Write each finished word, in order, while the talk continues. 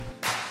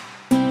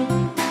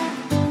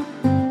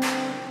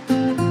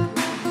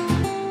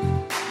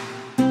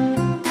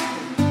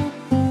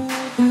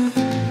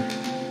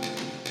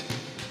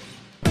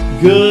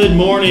Good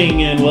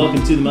morning and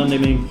welcome to the Monday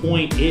Main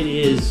Point. It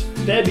is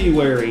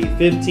February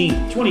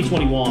 15th,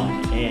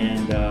 2021,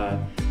 and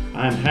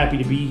I'm happy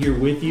to be here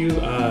with you.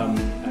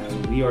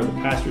 We are the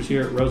pastors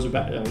here at Rose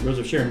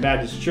of Sharon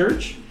Baptist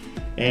Church,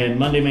 and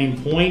Monday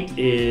Main Point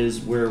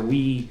is where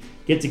we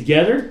get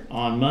together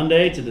on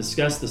Monday to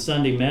discuss the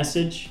Sunday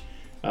message.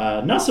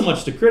 Not so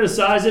much to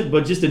criticize it,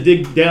 but just to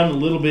dig down a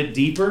little bit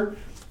deeper,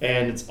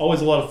 and it's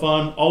always a lot of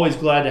fun. Always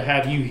glad to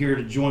have you here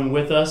to join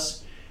with us.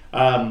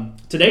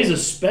 Today's a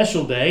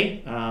special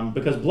day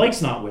because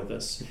Blake's not with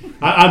us.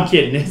 I'm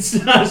kidding. It's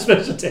not a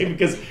special day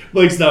because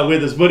Blake's not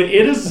with us, but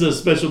it is a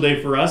special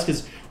day for us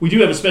because we do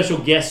have a special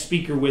guest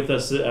speaker with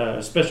us,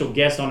 a special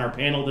guest on our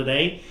panel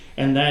today,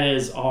 and that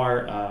is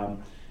our,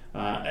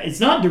 it's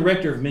not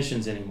director of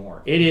missions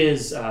anymore. It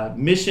is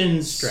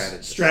missions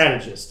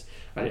strategist.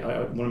 I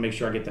want to make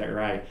sure I get that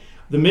right.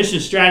 The mission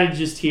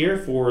strategist here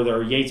for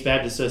our Yates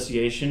Baptist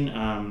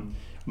Association,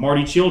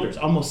 Marty Childers.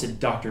 I almost said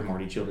Dr.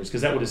 Marty Childers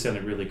because that would have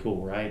sounded really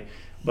cool, right?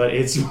 But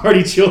it's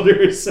Marty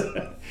Childers,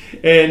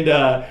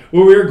 and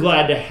we're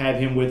glad to have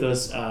him with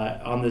us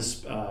on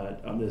this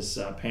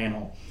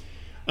panel.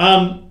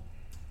 Guys,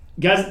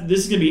 this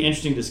is going to be an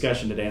interesting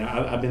discussion today, and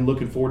I've been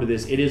looking forward to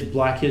this. It is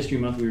Black History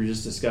Month. We were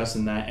just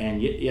discussing that,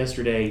 and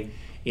yesterday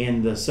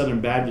in the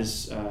Southern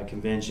Baptist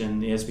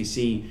Convention, the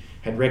SBC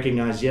had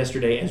recognized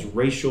yesterday as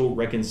Racial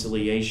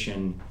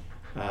Reconciliation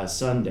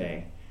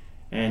Sunday.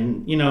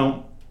 And, you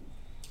know,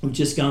 we've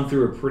just gone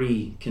through a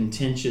pretty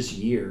contentious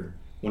year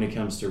when it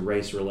comes to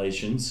race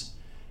relations,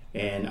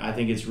 and I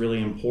think it's really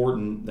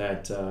important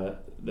that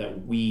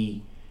that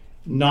we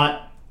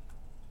not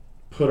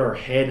put our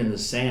head in the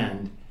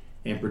sand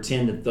and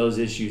pretend that those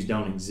issues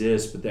don't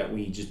exist, but that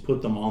we just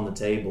put them on the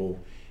table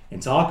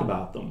and talk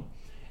about them.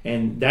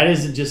 And that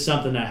isn't just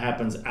something that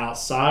happens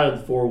outside of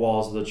the four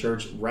walls of the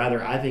church.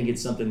 Rather, I think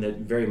it's something that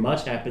very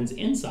much happens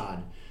inside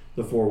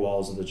the four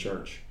walls of the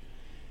church.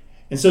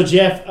 And so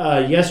Jeff,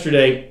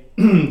 yesterday,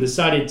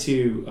 decided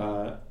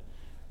to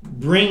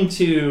bring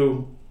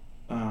to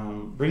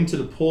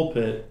the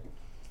pulpit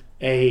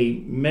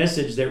a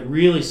message that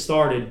really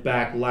started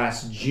back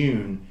last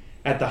June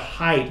at the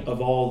height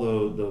of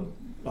all the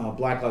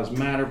Black Lives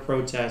Matter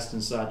protests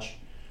and such,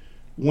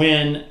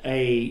 when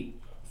a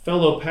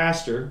fellow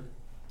pastor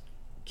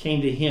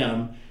came to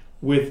him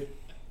with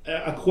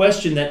a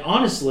question that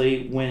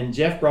honestly, when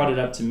Jeff brought it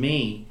up to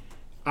me,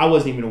 I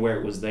wasn't even aware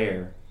it was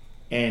there,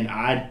 and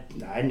I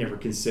never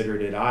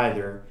considered it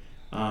either.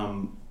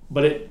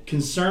 But it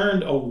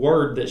concerned a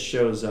word that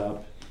shows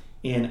up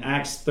in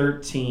Acts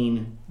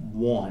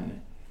 13:1.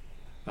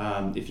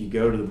 If you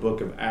go to the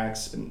book of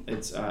Acts,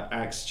 it's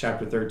Acts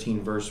chapter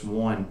 13, verse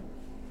 1.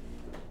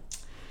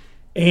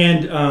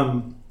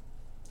 And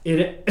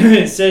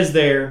it says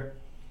there,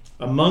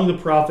 among the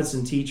prophets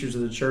and teachers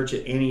of the church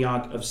at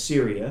Antioch of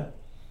Syria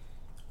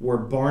were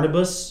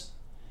Barnabas,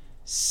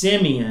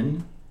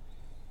 Simeon,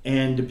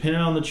 and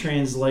depending on the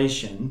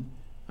translation,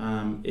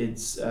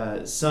 it's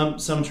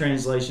some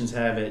translations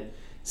have it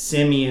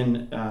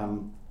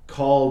Simeon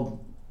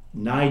called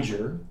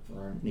Niger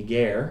or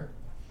Niger.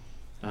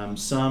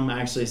 Some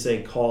actually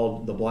say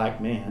called the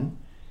black man.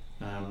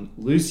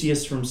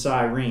 Lucius from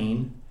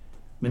Cyrene,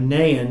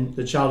 Manaen,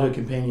 the childhood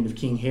companion of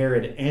King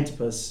Herod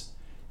Antipas,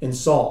 and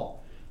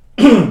Saul.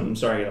 I'm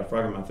sorry, I got a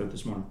frog in my throat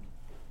this morning.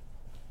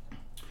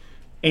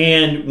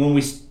 And when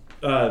we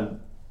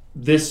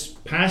this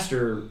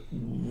pastor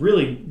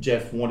really,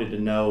 Jeff, wanted to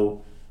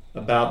know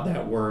about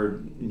that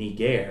word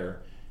Niger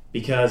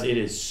because it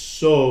is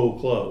so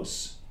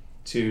close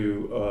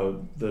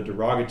to the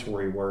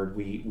derogatory word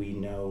we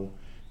know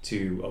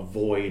to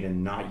avoid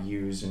and not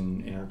use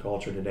in our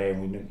culture today,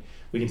 and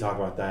we can talk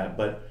about that.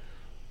 But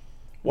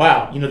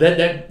wow, you know,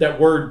 that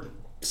word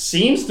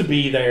seems to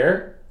be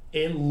there.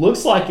 It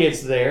looks like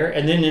it's there,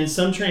 and then in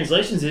some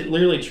translations it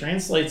literally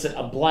translates it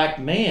a black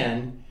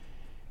man.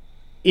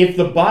 If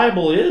the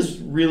Bible is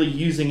really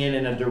using it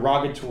in a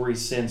derogatory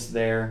sense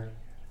there,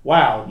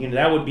 wow, you know,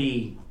 that would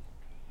be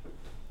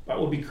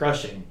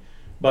crushing.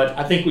 But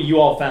I think what you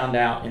all found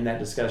out in that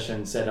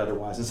discussion said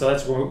otherwise, and so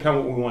that's kind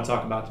of what we want to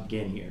talk about to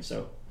begin here.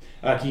 So,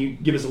 can you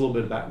give us a little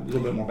bit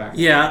more background?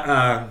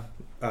 Yeah,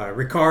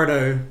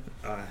 Ricardo,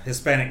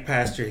 Hispanic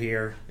pastor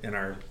here in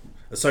our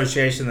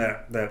association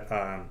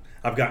that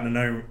I've gotten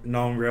to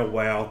know real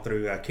well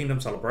through Kingdom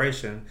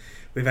Celebration.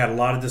 We've had a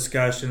lot of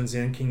discussions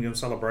in Kingdom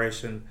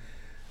Celebration.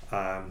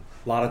 A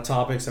lot of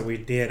topics that we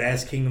did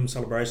as Kingdom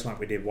Celebration, like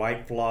we did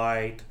white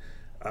flight,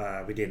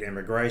 we did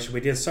immigration, we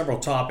did several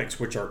topics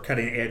which are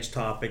cutting edge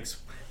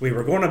topics. We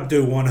were going to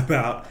do one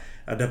about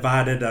a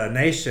divided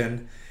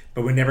nation,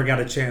 but we never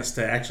got a chance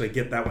to actually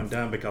get that one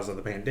done because of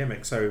the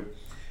pandemic. So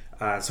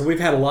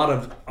we've had a lot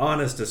of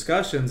honest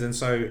discussions, and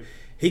so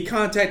he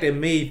contacted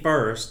me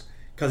first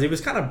because he was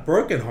kind of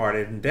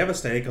brokenhearted and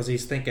devastated because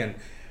he's thinking,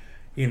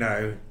 you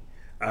know,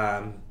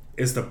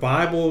 is the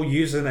Bible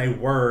using a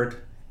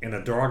word in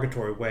a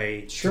derogatory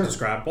way to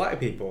describe black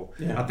people?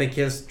 Yeah. I think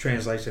his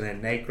translation had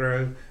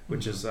negro,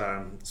 which is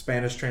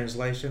Spanish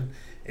translation.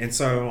 And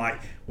so I'm like,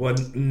 well,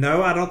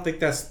 no, I don't think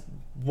that's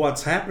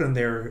what's happening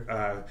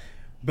there.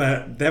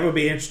 But that would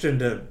be interesting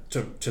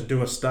to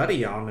do a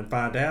study on and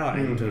find out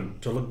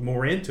and to look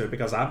more into it,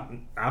 because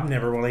I've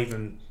never really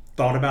even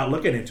thought about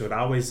looking into it. I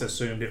always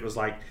assumed it was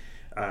like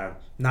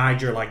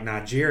Niger, like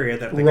Nigeria,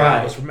 that the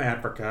guy was from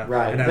Africa,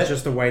 and that's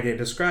just the way they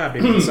described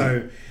it.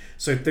 And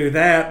so through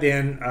that,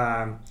 then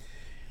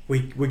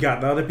we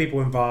got the other people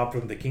involved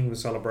from the Kingdom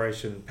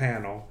Celebration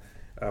panel,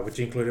 which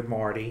included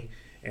Marty.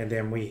 And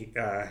then we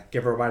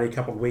gave everybody a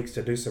couple of weeks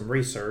to do some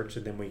research,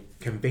 and then we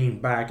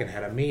convened back and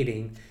had a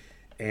meeting.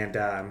 And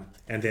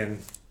then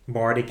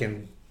Marty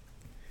can,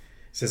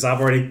 since I've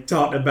already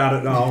talked about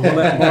it all, we'll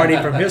let Marty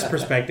from his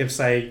perspective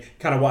say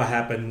kind of what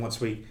happened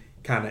once we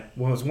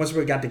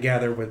got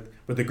together with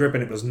the group,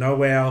 and it was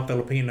Noel,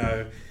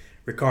 Filipino,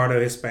 Ricardo,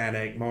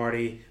 Hispanic,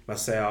 Marty,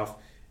 myself,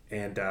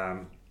 and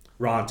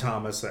Ron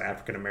Thomas, the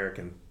African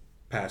American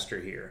pastor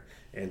here.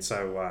 And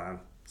so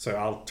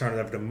I'll turn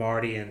it over to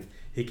Marty, and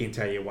he can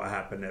tell you what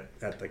happened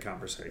at the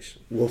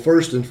conversation. Well,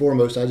 first and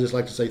foremost, I'd just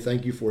like to say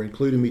thank you for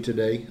including me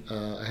today.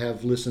 I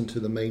have listened to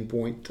the main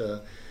point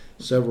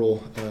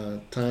several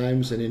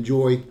times and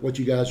enjoy what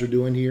you guys are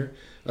doing here.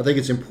 I think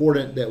it's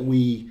important that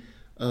we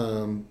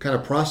kind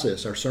of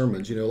process our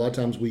sermons. You know, a lot of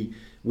times we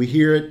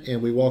hear it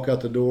and we walk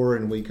out the door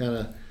and we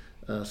kind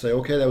of say,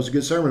 okay, that was a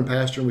good sermon,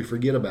 Pastor, and we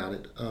forget about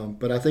it.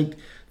 But I think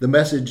the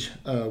message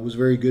was a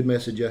very good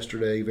message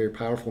yesterday, very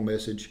powerful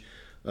message.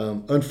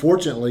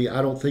 Unfortunately,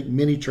 I don't think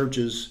many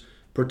churches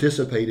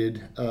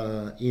participated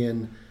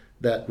in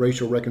that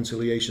Racial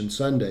Reconciliation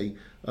Sunday,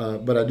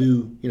 but I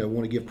do,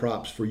 want to give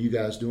props for you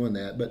guys doing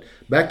that. But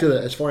back to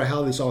as far as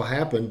how this all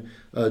happened,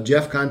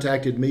 Jeff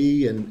contacted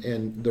me,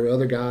 and there are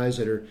other guys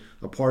that are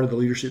a part of the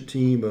leadership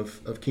team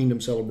of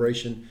Kingdom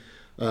Celebration.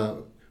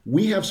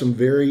 We have some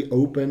very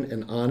open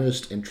and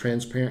honest and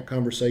transparent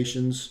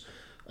conversations.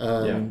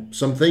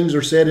 Some things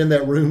are said in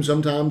that room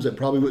sometimes that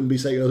probably wouldn't be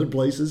said other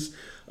places.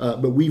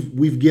 But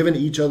we've given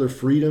each other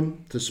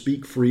freedom to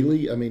speak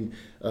freely. I mean,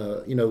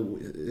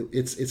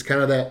 it's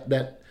kind of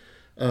that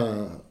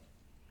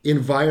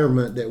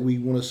environment that we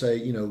want to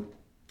say,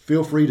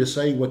 feel free to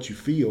say what you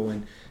feel,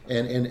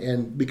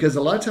 and because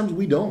a lot of times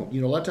we don't.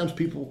 A lot of times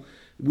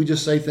we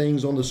just say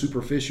things on the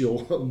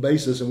superficial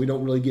basis and we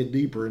don't really get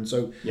deeper. And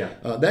so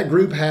that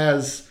group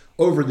has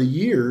over the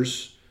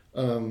years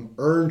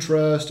earn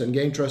trust and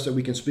gain trust that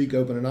we can speak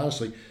open and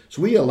honestly.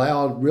 So we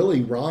allowed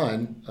really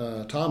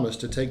Ron Thomas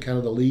to take kind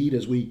of the lead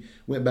as we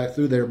went back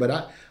through there. But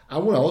I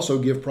want to also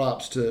give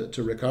props to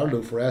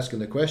Ricardo for asking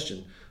the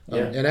question.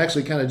 And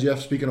actually kind of, Jeff,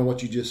 speaking on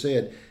what you just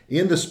said,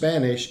 in the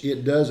Spanish,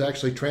 it does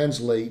actually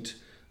translate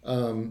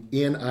Niger,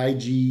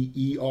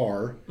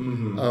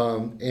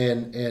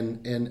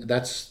 and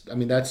that's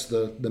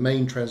the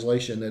main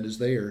translation that is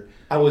there.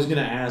 I was going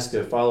to ask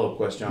a follow-up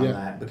question on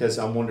that, because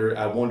I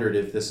wondered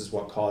if this is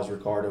what caused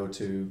Ricardo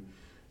to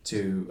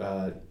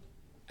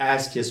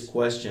ask his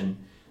question.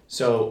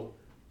 So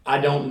I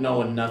don't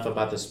know enough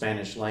about the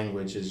Spanish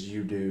language as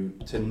you do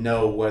to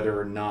know whether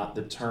or not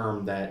the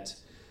term that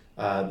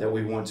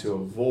we want to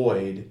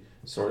avoid,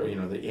 sort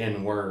of, the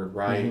N word,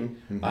 right?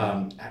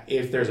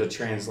 If there's a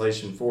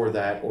translation for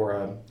that,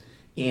 or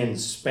in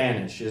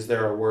Spanish, is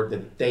there a word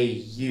that they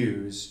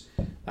use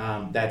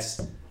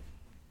that's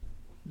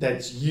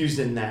used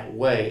in that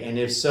way? And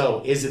if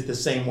so, is it the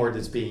same word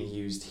that's being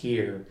used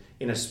here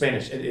in a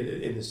Spanish?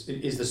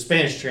 Is the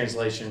Spanish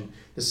translation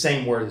the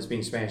same word that's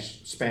being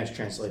Spanish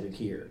translated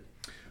here?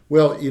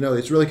 Well,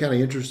 it's really kind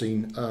of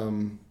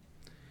interesting.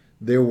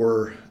 There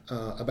were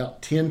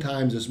about 10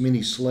 times as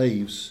many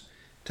slaves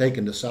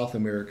taken to South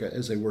America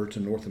as they were to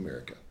North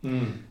America.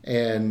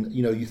 And,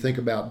 you think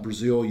about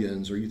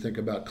Brazilians, or you think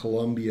about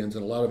Colombians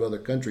and a lot of other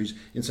countries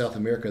in South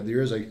America,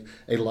 there is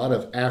a lot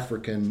of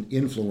African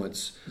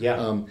influence.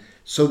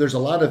 So there's a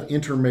lot of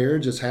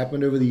intermarriage that's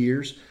happened over the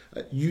years.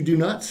 You do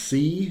not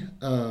see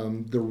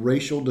the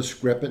racial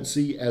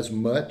discrepancy as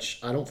much,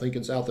 I don't think,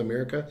 in South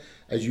America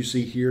as you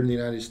see here in the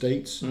United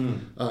States.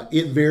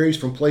 It varies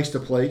from place to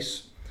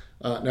place.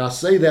 Now, I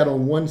say that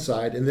on one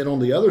side, and then on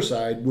the other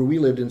side, where we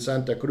lived in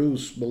Santa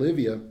Cruz,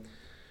 Bolivia,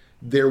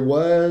 there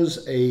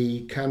was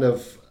a kind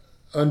of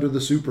under the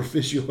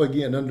superficial,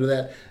 again, under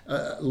that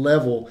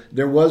level,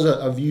 there was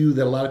a view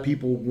that a lot of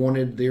people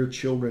wanted their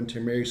children to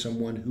marry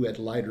someone who had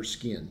lighter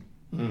skin.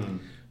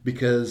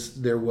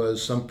 Because there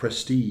was some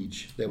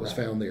prestige that was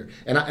found there.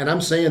 And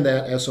I'm saying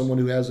that as someone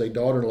who has a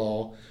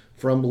daughter-in-law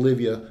from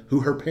Bolivia who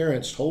her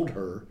parents told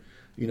her,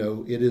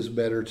 it is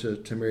better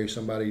to marry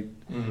somebody.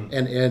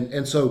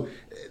 And so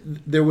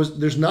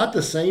there's not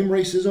the same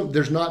racism.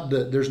 There's not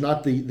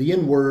the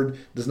N word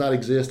does not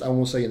exist, I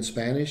won't say, in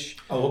Spanish.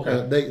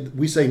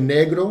 We say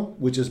negro,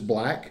 which is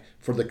black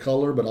for the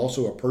color, but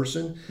also a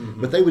person.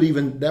 But that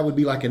would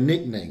be like a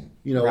nickname,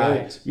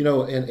 but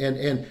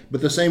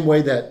the same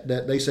way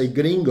that they say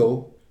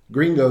gringo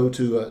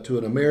to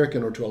an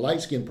American or to a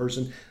light-skinned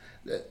person.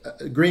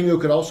 Gringo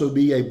could also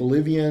be a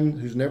Bolivian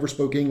who's never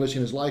spoke English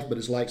in his life but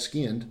is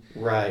light-skinned.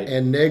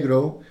 And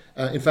negro,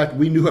 In fact,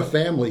 we knew a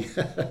family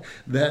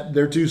that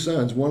their two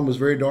sons, one was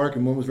very dark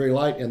and one was very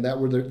light, and that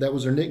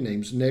was their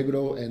nicknames,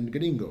 Negro and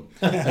Gringo.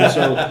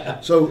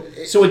 And so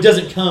it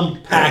doesn't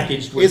come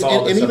packaged with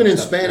all this and even other in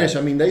stuff, Spanish,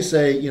 right? I mean, they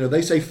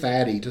say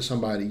fatty to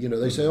somebody.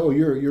 They say, "Oh,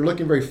 you're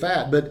looking very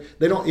fat," but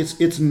they don't.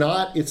 It's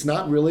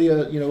not really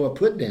a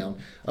put down.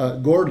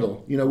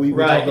 Gordo, we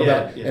Right, talk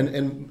about, yeah.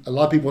 and a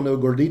lot of people know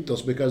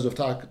gorditos because of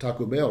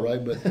Taco Bell,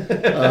 right? But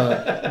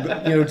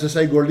to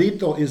say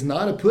gordito is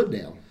not a put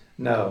down.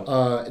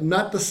 No.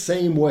 Not the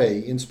same way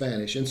in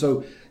Spanish. And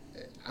so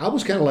I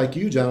was kind of like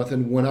you,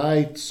 Jonathan, when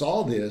I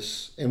saw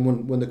this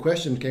and when the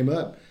question came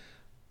up,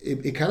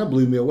 it kind of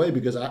blew me away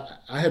because I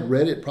had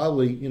read it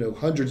probably,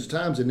 hundreds of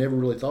times and never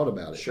really thought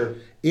about it. Sure.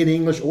 In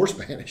English or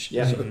Spanish.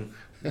 Yeah. So,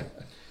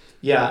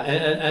 Yeah,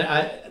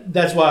 and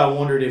that's why I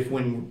wondered if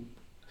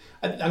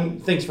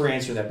thanks for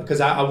answering that,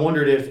 because I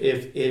wondered if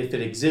it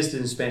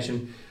existed in Spanish,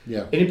 and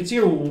in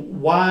particular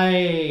why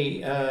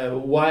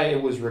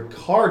it was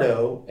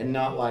Ricardo and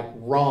not like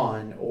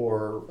Ron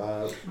or.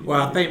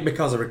 Well, I think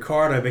because of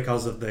Ricardo,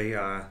 because of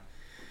the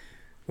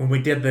when we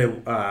did the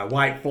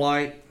white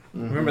flight.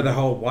 Mm-hmm. Remember the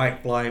whole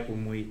white flight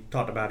when we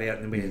talked about it,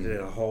 and we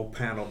did a whole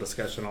panel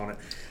discussion on it.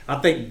 I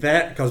think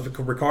that because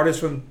Ricardo's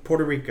from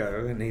Puerto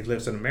Rico and he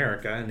lives in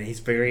America and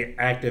he's very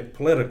active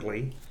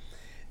politically,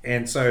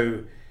 and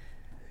so.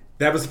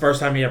 That was the first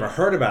time he ever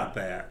heard about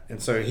that,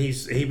 and so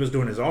he was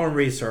doing his own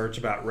research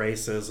about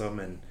racism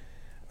and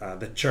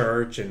the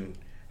church and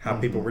how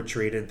people were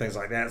treated and things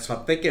like that. So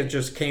I think it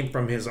just came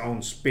from his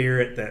own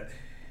spirit that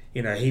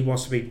he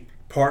wants to be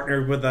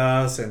partnered with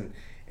us, and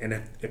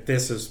if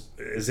this is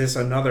this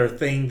another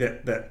thing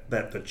that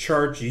the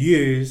church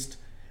used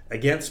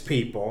against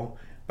people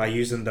by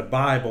using the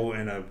Bible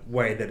in a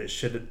way that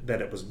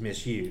it was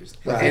misused,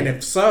 right. And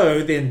if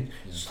so, then.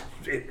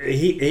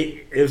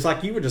 It was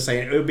like you were just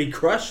saying, it would be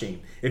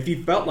crushing. If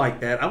you felt like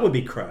that, I would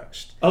be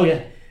crushed. Oh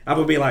yeah, I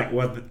would be like,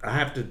 well,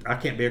 I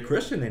can't be a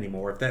Christian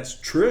anymore if that's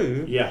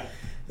true. Yeah,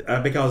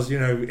 because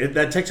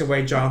that takes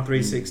away John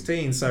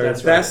 3:16. So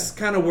that's right.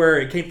 Kind of where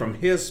it came from,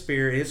 his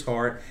spirit, his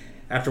heart,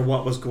 after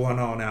what was going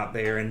on out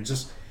there, and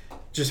just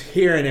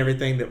hearing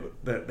everything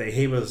that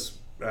he was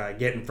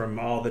getting from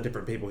all the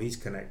different people he's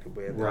connected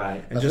with,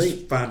 right? And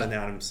finding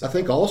out himself. I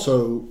think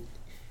also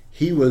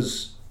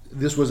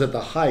this was at the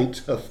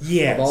height of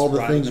all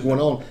the things going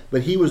on,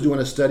 but he was doing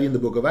a study in the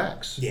book of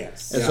Acts.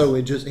 Yes. And so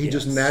he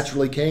just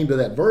naturally came to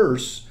that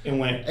verse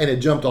and it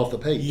jumped off the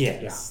page.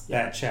 Yes,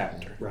 that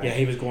chapter. Right. Yeah,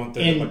 he was going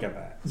through the book of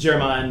Acts.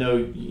 Jeremiah, I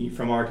know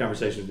from our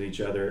conversations with each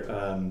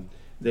other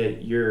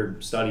that you're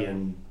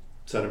studying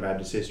Southern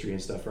Baptist history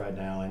and stuff right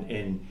now,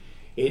 and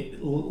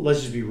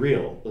let's just be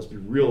real. Let's be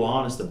real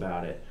honest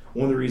about it.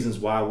 One of the reasons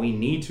why we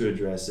need to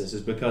address this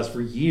is because for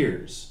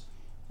years,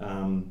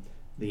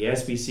 the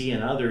SBC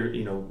and other,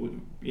 in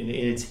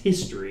its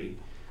history,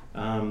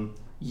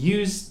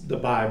 used the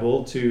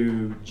Bible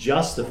to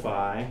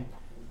justify,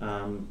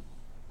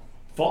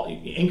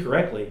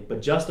 incorrectly,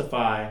 but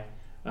justify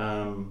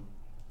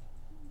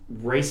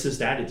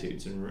racist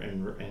attitudes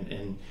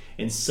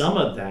and some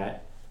of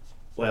that.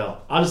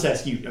 Well, I'll just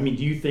ask you. I mean,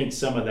 do you think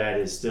some of that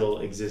is still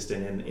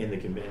existing in the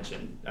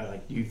convention?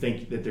 Do you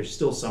think that there's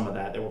still some of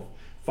that we're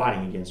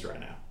fighting against right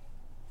now?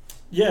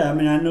 Yeah, I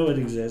mean, I know it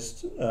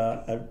exists.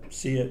 I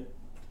see it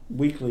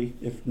weekly,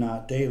 if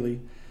not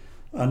daily.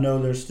 I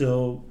know there's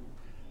still.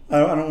 I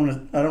don't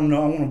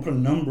know. I want to put a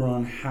number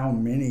on how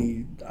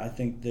many I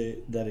think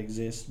that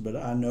exist, but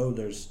I know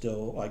there's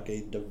still like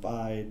a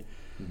divide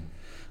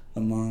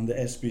among the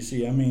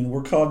SBC. I mean,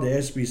 we're called the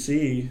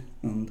SBC,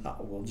 and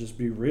we'll just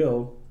be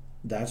real.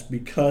 That's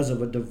because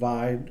of a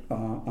divide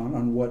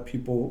on what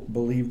people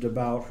believed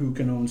about who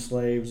can own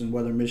slaves and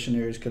whether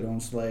missionaries could own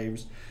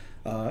slaves.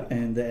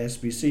 And the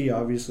SBC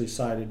obviously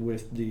sided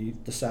with the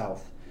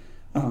South.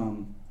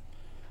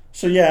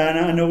 So yeah, and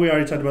I know we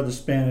already talked about the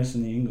Spanish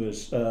and the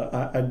English.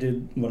 I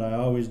did what I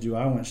always do.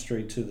 I went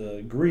straight to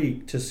the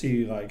Greek to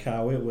see like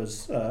how it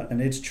was, and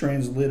it's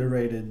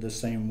transliterated the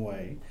same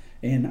way,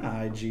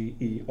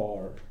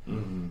 Niger.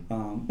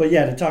 But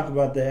yeah, to talk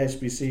about the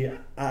SBC,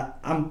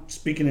 I'm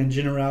speaking in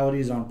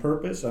generalities on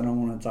purpose. I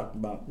don't want to talk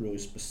about really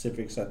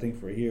specifics, I think,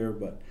 for here.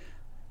 But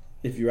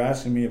if you're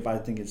asking me if I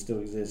think it still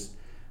exists,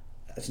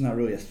 it's not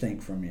really a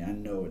think for me. I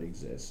know it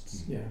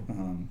exists. Yeah.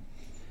 And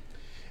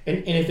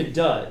if it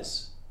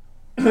does,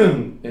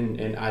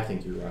 and I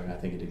think you're right, I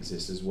think it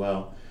exists as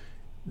well,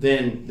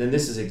 then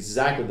this is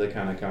exactly the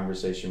kind of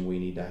conversation we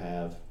need to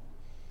have.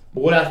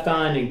 But what I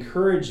find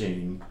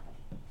encouraging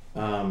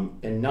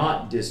and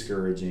not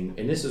discouraging,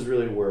 and this is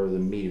really where the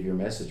meat of your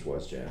message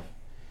was, Jeff,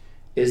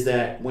 is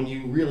that when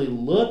you really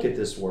look at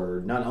this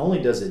word, not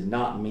only does it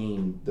not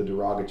mean the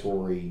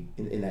derogatory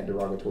in that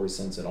derogatory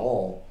sense at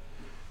all,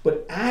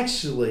 but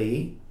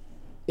actually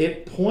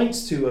it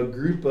points to a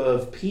group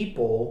of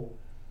people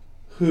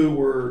who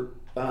were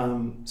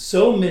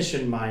so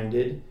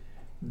mission-minded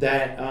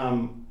that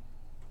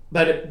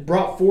it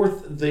brought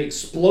forth the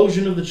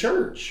explosion of the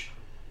church.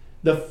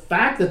 The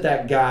fact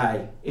that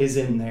guy is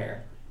in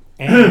there.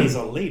 And he's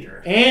a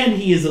leader. And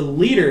he is a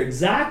leader,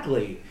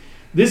 exactly.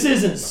 This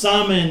isn't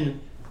some in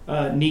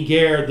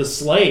Niger, the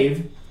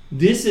slave.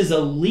 This is a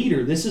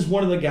leader. This is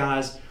one of the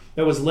guys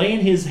that was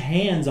laying his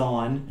hands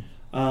on,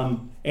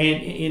 and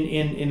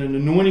in an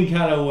anointing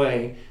kind of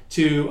way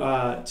to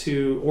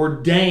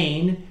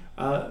ordain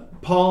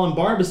Paul and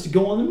Barnabas to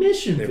go on the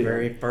mission Their field.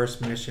 very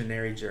first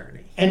missionary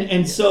journey. And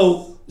Yes.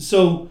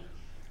 so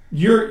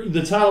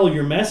the title of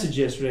your message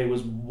yesterday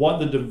was "What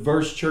the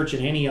Diverse Church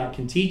in Antioch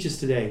Can Teach Us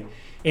Today."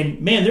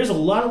 And man, there's a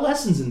lot of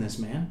lessons in this,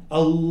 man.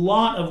 A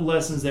lot of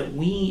lessons that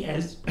we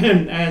as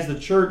as the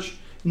church,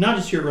 not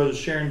just here at Rose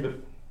of Sharon, but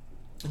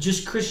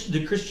just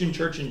the Christian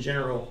church in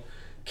general,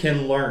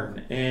 can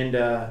learn. And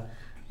I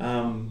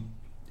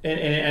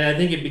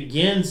think it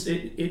begins.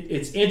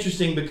 It's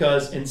interesting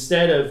because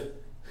instead of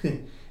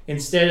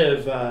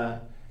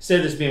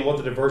this being what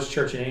the diverse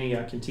church in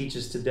Antioch can teach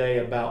us today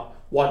about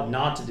what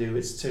not to do,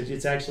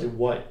 it's actually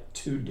what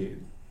to do.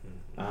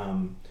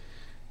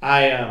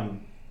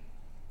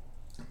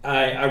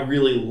 I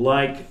really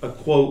like a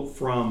quote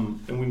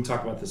from, and we can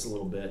talk about this a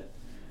little bit,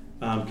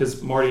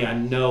 because Marty, I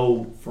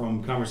know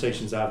from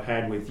conversations I've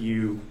had with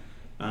you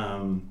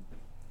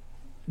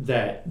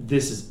that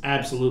this is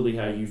absolutely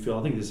how you feel.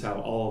 I think this is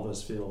how all of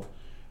us feel.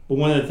 But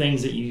one of the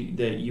things that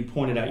you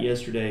pointed out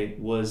yesterday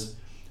was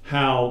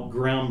how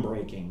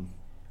groundbreaking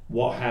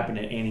what happened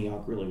at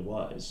Antioch really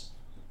was.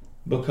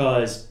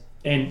 Because,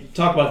 and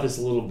talk about this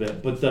a little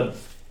bit, but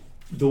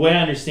the way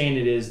I understand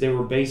it is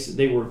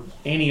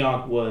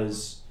Antioch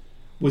was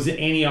it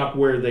Antioch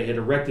where they had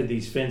erected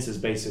these fences,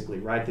 basically,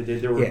 right?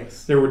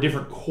 Yes. There were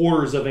different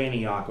quarters of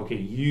Antioch. Okay,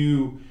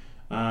 you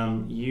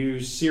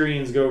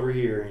Syrians go over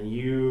here, and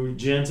you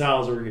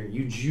Gentiles over here,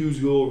 you Jews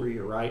go over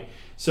here, right?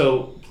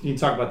 So can you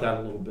talk about that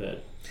a little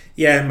bit?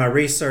 Yeah, in my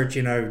research,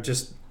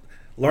 just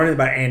learning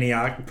about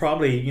Antioch,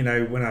 probably,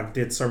 when I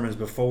did sermons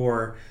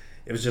before,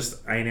 it was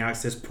just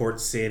Antioch's this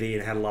port city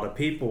and had a lot of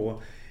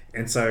people.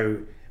 And so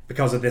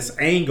because of this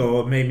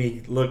angle, it made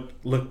me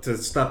look to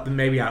stuff that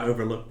maybe I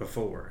overlooked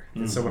before.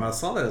 Mm-hmm. And so when I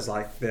saw that, it's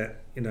like that,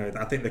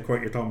 I think the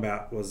quote you're talking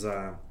about was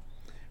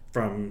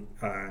from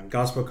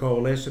Gospel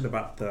Coalition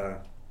about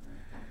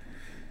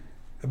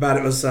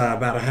about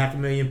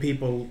 500,000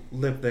 people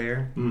lived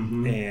there.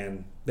 Mm-hmm.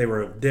 And they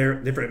were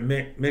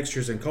different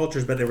mixtures and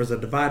cultures, but there was a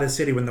divided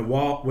city when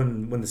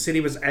the city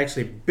was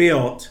actually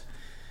built,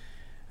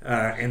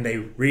 and they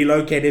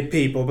relocated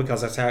people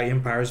because that's how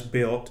empires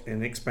built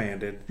and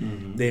expanded.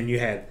 Mm-hmm. Then you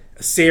had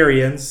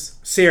Syrians,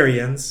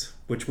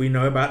 which we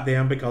know about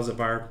them because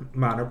of our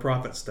minor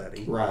prophet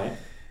study, right?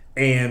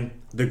 And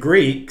the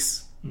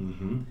Greeks.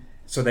 Mm-hmm.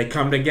 So they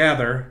come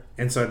together,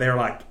 and so they're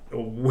like,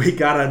 we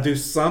gotta do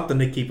something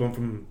to keep them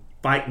from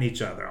fighting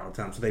each other all the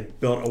time. So they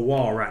built a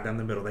wall right down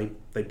the middle.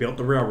 They built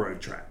the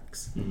railroad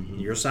tracks. Mm-hmm.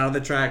 Your side of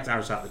the tracks,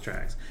 our side of the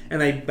tracks. And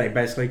they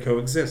basically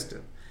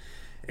coexisted.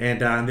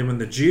 And then when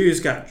the Jews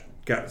got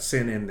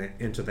sent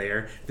into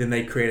there, then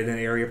they created an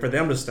area for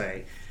them to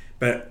stay.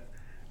 But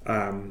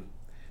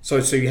so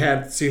you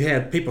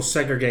had people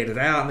segregated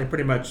out, and they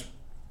pretty much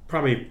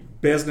probably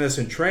business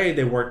and trade,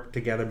 they worked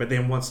together. But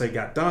then once they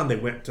got done, they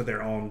went to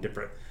their own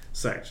different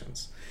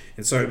sections.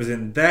 And so it was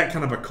in that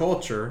kind of a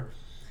culture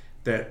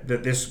that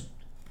this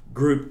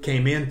group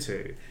came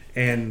into.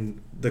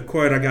 And the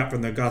quote I got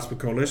from the Gospel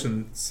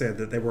Coalition said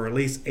that there were at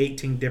least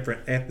 18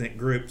 different ethnic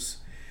groups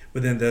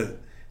within the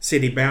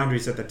city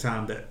boundaries at the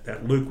time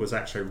that Luke was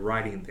actually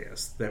writing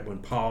this, that when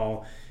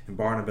Paul and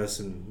Barnabas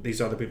and these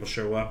other people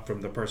show up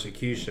from the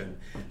persecution,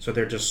 so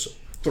they're just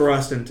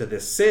thrust into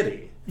this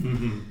city.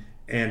 Mm-hmm.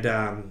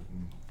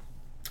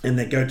 And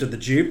they go to the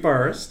Jew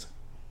first,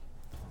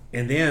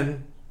 and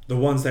then the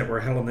ones that were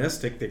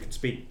Hellenistic, that could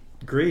speak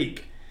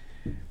Greek,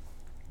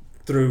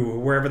 through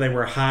wherever they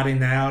were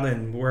hiding out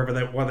and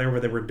whatever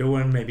they were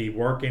doing, maybe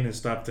working and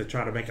stuff to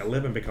try to make a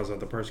living because of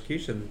the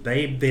persecution,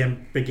 they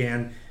then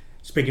began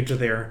speaking to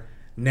their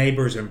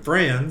neighbors and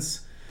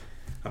friends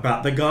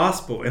about the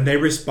gospel, and they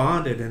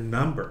responded in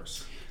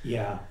numbers.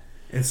 Yeah.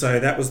 And so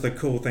that was the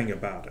cool thing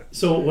about it.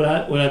 So what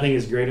I think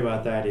is great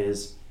about that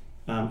is,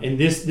 and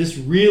this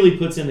really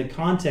puts into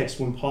context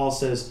when Paul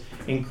says,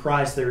 in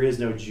Christ there is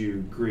no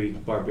Jew,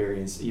 Greek,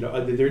 barbarians.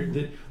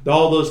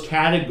 All those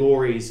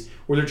categories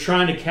where they're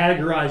trying to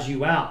categorize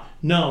you out.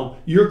 No,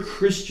 you're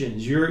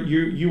Christians.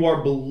 You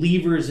are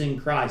believers in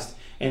Christ,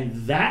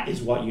 and that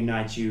is what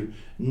unites you,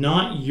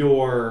 not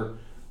your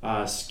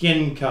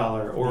skin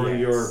color or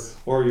yes.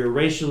 your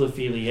racial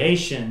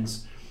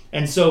affiliations.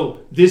 And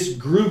so this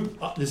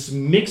group, this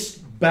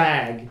mixed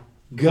bag,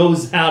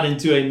 goes out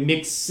into a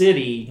mixed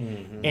city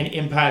mm-hmm. and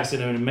impacts it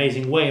in an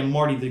amazing way. And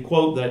Marty, the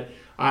quote that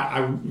I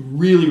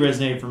really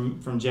resonated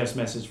from Jeff's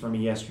message for me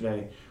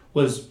yesterday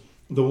was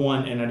the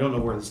one, and I don't know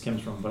where this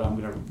comes from, but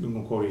I'm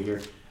gonna quote it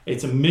here.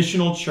 It's a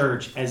missional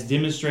church, as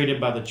demonstrated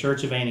by the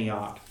Church of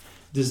Antioch,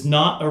 does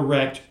not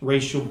erect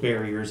racial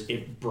barriers;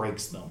 it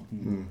breaks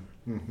them.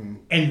 Mm-hmm.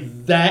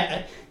 And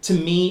that, to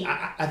me,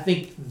 I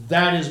think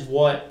that is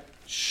what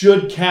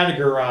should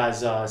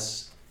categorize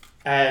us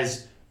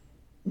as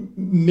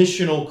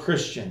missional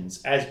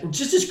Christians, as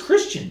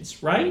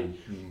Christians, right?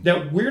 Mm-hmm.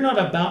 That we're not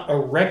about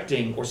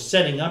erecting or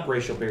setting up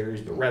racial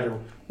barriers, but rather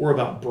we're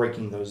about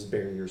breaking those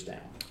barriers down.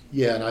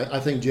 Yeah, and I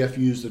think Jeff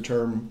used the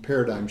term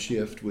paradigm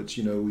shift, which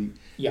I mean,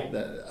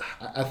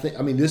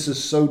 this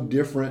is so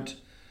different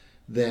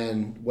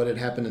than what had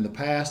happened in the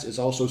past. It's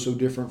also so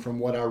different from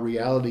what our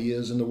reality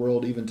is in the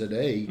world even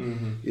today.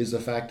 Is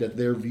the fact that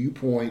their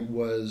viewpoint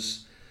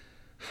was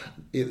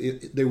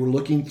they were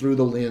looking through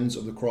the lens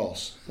of the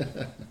cross.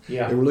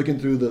 Yeah, they were looking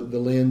through the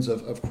lens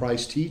of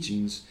Christ's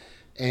teachings,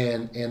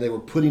 and they were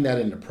putting that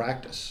into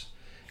practice.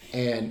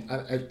 And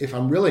if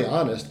I'm really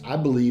honest, I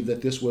believe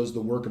that this was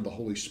the work of the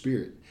Holy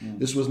Spirit.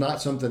 This was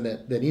not something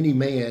that any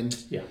man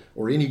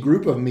or any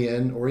group of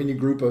men or any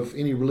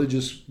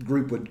religious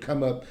group would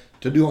come up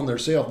to do on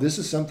themselves. This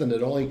is something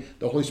that only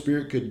the Holy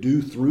Spirit could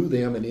do through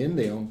them and in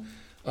them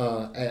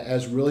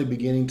as really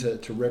beginning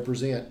to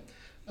represent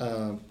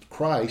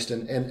Christ.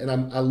 And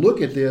I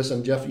look at this,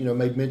 and Jeff,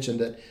 made mention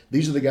that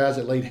these are the guys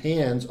that laid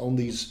hands on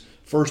these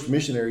first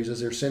missionaries as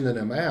they're sending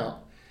them out.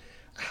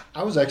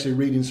 I was actually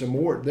reading some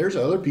more. There's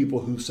other people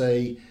who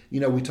say,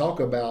 we talk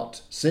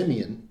about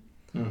Simeon,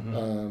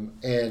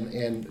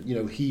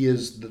 and he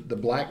is the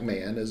black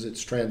man as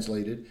it's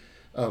translated,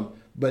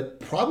 but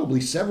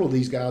probably several of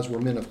these guys were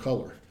men of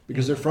color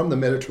because they're from the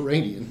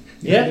Mediterranean.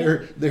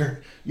 Yeah,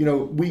 they're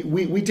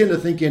we tend to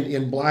think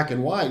in black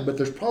and white, but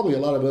there's probably a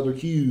lot of other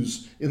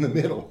hues in the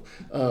middle.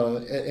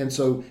 And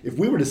so if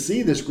we were to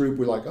see this group,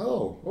 we're like,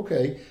 oh,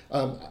 okay.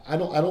 I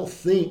don't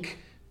think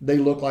they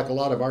look like a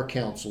lot of our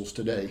councils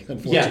today,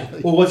 unfortunately.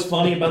 Yeah. Well, what's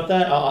funny about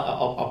that,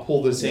 I'll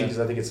pull this in because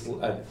I think it's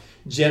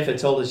Jeff had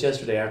told us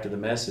yesterday after the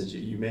message.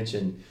 You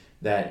mentioned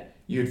that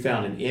you had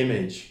found an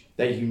image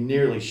that you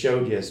nearly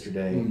showed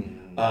yesterday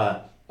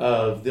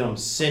of them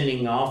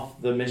sending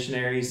off the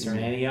missionaries from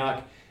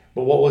Antioch.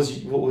 But what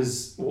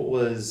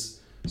was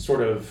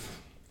sort of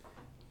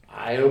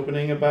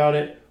eye-opening about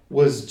it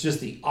was just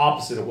the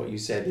opposite of what you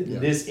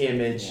said. This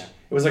image. Yeah.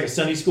 It was like a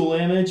Sunday school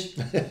image,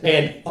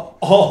 and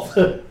all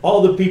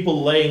the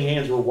people laying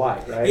hands were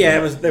white, right?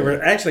 Yeah, there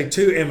were actually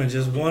two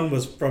images. One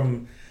was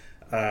from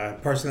a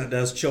person that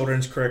does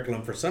children's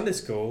curriculum for Sunday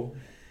school,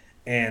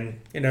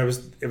 and it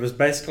was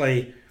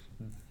basically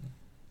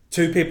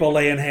two people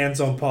laying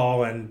hands on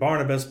Paul and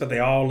Barnabas, but they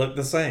all looked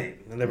the same,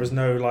 and there was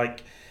no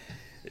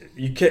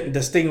you couldn't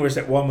distinguish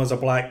that one was a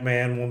black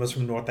man, one was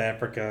from North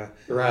Africa,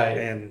 right?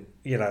 And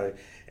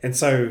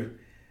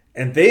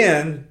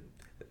then.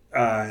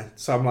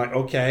 So I'm like,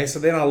 okay. So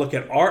then I look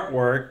at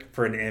artwork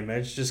for an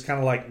image, just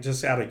kind of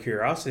just out of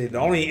curiosity. The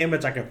only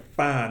image I could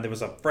find, there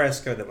was a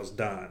fresco that was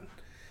done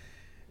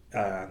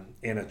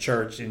in a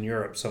church in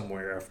Europe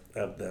somewhere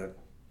of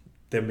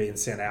them being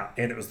sent out,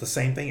 and it was the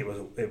same thing.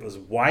 It was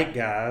white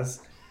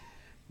guys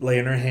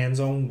laying their hands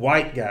on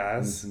white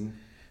guys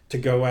to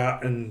go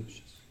out and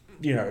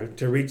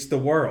to reach the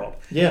world.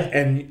 Yeah.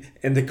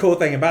 And the cool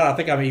thing about it, I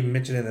think I even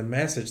mentioned in the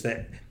message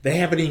that they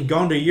haven't even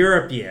gone to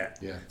Europe yet.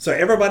 Yeah. So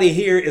everybody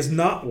here is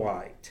not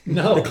white.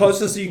 No. The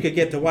closest you could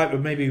get to white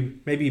would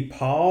maybe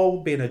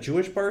Paul being a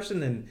Jewish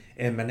person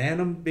and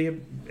Manaman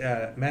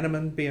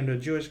being a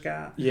Jewish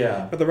guy.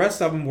 Yeah. But the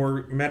rest of them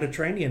were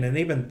Mediterranean, and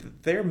even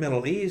they're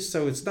Middle East.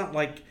 So it's not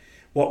like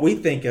what we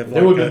think of.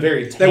 They would have been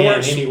very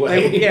tan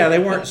anyway. They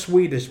weren't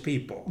Swedish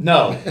people.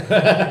 No.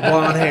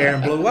 Blonde hair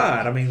and blue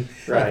eyed. I mean,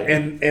 right.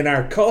 And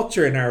our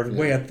culture and our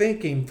way of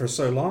thinking for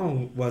so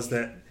long was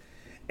that.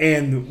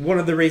 And one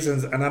of the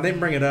reasons, and I didn't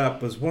bring it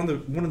up, was one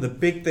of the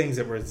big things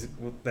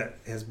that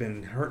has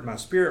been hurting my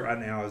spirit right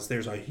now is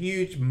there's a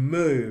huge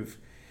move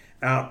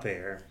out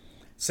there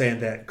saying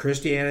that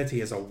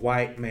Christianity is a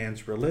white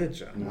man's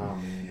religion. Oh,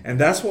 and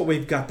that's what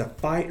we've got to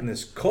fight in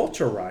this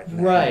culture right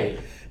now. Right.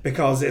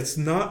 Because it's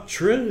not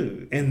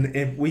true.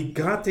 And we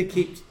got to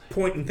keep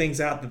pointing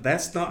things out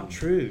that's not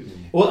true.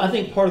 Well, I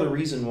think part of the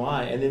reason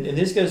why, and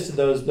this goes to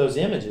those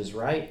images,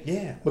 right?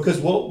 Yeah. Because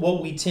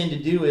what we tend to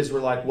do is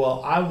we're like,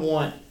 well, I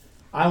want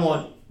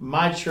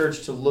my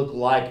church to look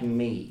like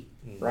me,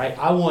 right?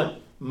 I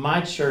want my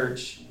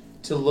church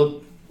to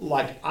look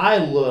like I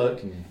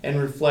look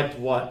and reflect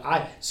what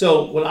I.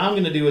 So what I'm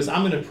going to do is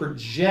I'm going to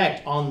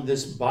project on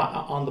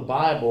the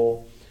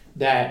Bible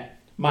that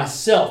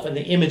myself and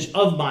the image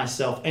of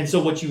myself. And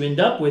so what you end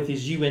up with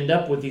is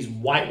these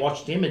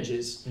whitewashed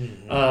images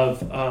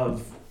of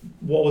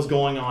what was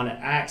going on at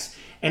Acts.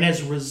 And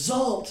as a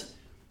result,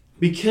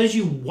 because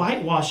you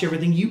whitewash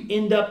everything, you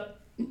end up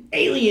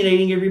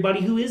alienating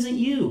everybody who isn't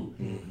you.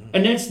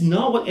 And that's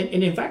not what,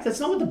 and in fact, that's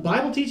not what the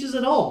Bible teaches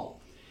at all.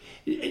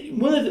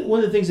 One of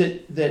the things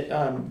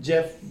that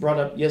Jeff brought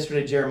up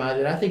yesterday, Jeremiah,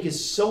 that I think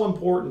is so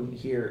important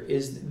here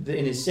is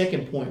in his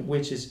second point,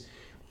 which is,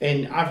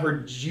 and I've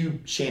heard you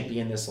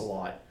champion this a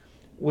lot,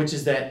 which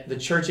is that the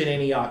church at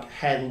Antioch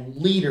had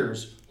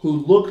leaders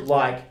who looked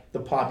like the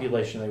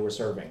population they were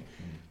serving.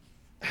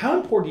 How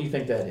important do you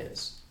think that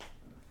is?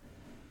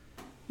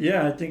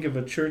 Yeah, I think if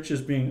a church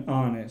is being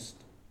honest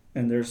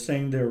and they're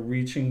saying they're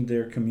reaching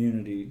their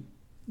community,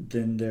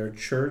 then their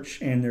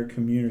church and their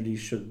community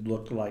should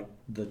look like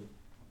the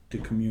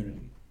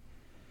community.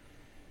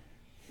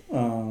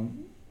 I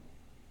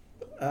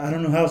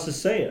don't know how else to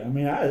say it. I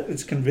mean,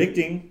 it's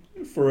convicting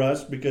for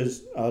us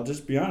because I'll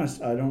just be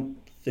honest, I don't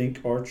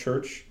think our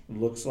church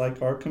looks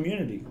like our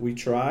community. We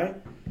try.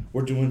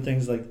 We're doing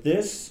things like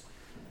this.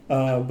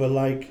 But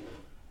like,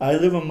 I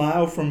live a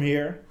mile from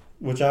here,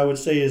 which I would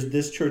say is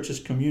this church's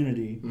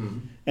community. Mm-hmm.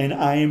 And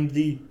I am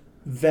the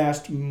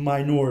vast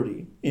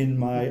minority in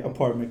my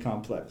apartment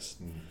complex.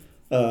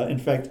 In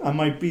fact, I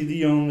might be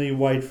the only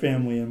white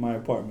family in my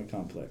apartment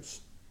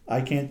complex.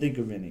 I can't think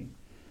of any.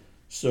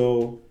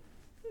 So,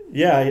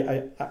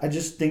 yeah, I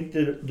just think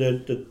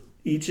that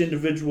each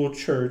individual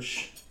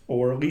church,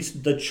 or at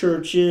least the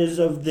churches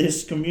of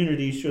this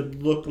community,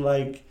 should look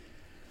like.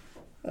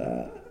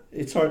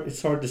 It's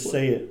hard to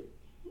say it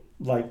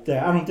like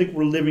that. I don't think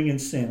we're living in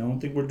sin. I don't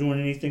think we're doing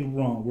anything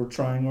wrong. We're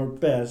trying our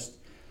best.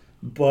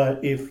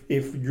 But if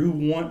you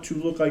want to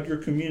look like your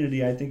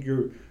community, I think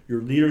your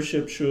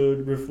leadership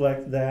should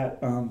reflect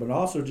that. But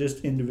also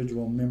just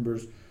individual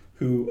members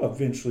who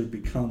eventually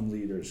become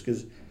leaders,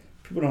 because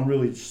people don't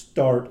really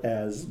start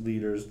as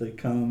leaders. They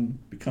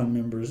become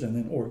members and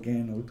then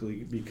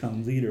organically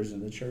become leaders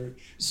in the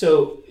church.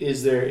 So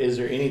is there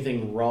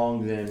anything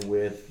wrong then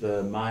with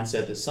the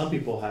mindset that some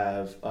people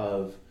have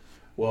of,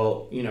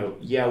 well,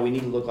 we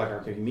need to look like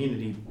our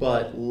community,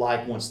 but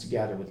like wants to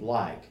gather with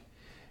like.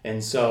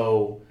 And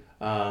so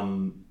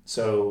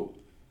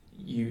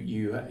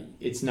you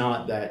it's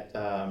not that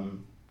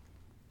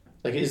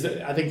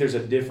I think there's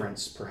a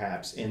difference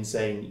perhaps in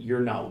saying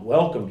you're not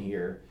welcome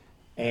here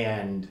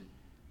and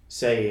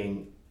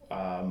saying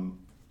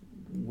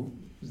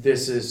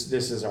this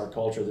is our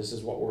culture, this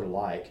is what we're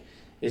like.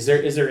 Is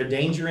there a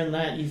danger in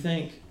that, you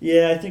think?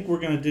 Yeah, I think we're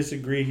going to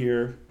disagree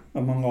here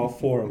among all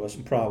four of us,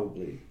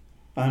 probably.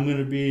 I'm going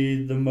to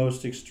be the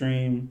most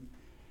extreme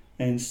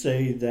and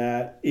say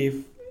that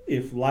if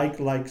like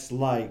likes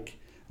like,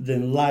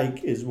 then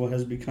like is what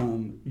has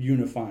become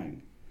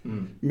unifying.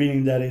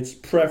 Meaning that it's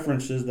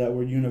preferences that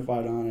we're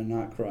unified on and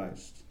not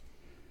Christ.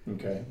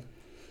 Okay.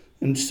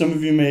 And some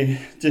of you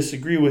may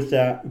disagree with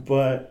that,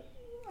 but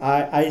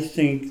I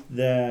think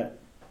that,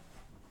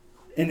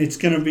 and it's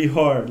going to be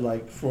hard,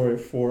 like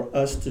for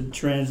us to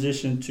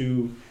transition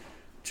to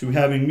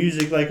having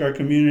music like our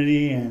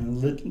community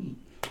and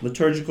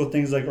liturgical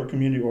things like our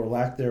community, or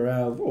lack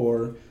thereof,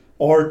 or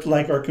art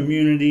like our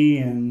community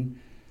and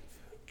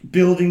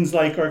buildings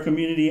like our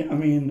community. I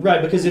mean,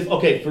 right, because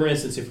for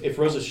instance, if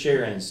Rosa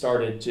Sharon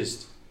started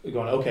just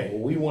going, okay,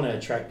 well, we want to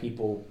attract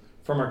people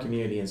from our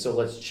community, and so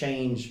let's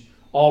change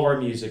all of our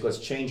music, let's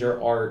change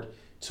our art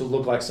to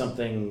look like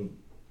something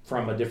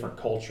from a different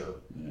culture.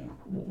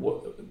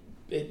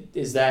 Yeah.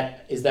 Is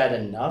that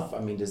enough? I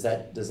mean, does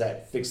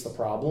that fix the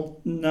problem?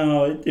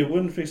 No, it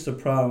wouldn't fix the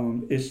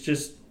problem. It's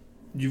just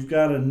you've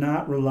got to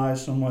not rely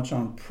so much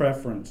on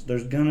preference.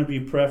 There's gonna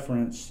be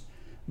preference.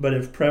 But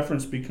if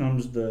preference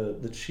becomes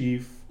the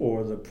chief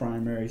or the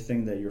primary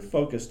thing that you're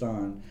focused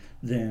on,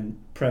 then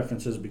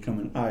preferences become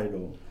an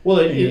idol. Well,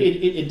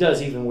 it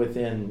does even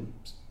within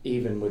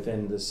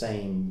the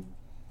same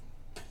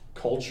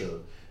culture.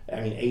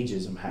 I mean,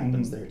 ageism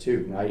happens there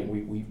too, right?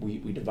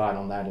 We divide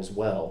on that as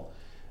well.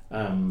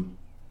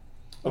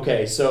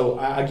 Okay, so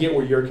I get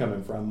where you're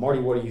coming from, Marty.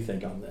 What do you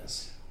think on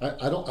this?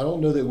 I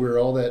don't know that we're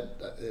all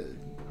that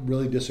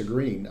really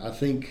disagreeing. I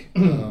think.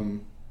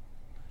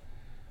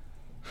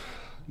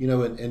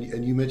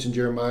 And you mentioned,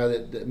 Jeremiah,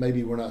 that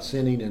maybe we're not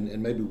sinning,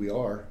 and maybe we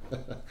are.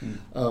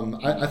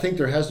 I think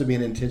there has to be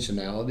an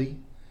intentionality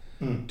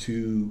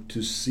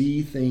to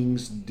see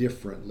things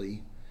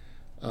differently,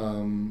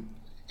 and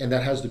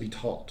that has to be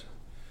taught.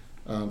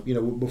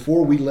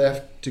 Before we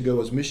left to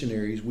go as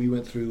missionaries, we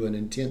went through an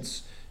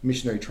intense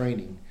missionary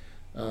training.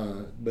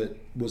 But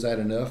was that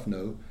enough?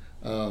 No.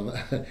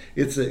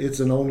 It's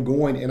an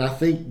ongoing, and I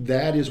think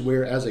that is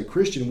where, as a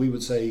Christian, we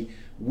would say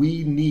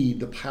we need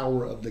the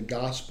power of the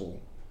gospel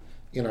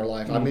in our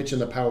life. I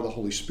mentioned the power of the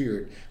Holy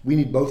Spirit. We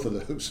need both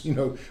of those.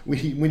 We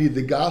need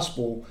the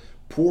gospel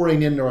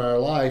pouring into our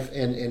life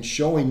and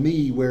showing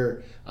me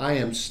where I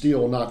am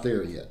still not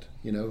there yet.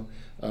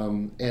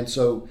 And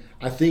so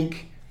I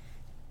think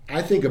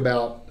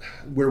about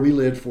where we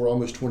lived for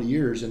almost 20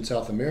 years in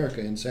South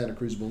America, in Santa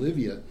Cruz,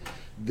 Bolivia.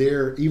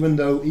 There, even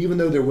though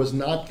there was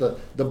not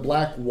the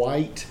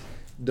black-white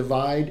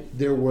divide,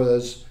 there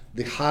was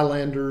the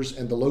highlanders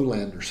and the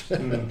lowlanders.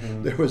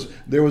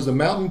 There was the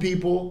mountain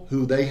people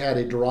who they had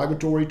a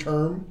derogatory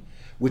term,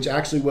 which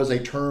actually was a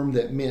term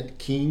that meant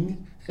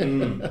king.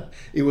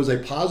 It was a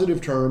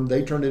positive term.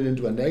 They turned it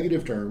into a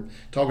negative term,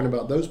 talking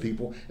about those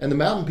people. And the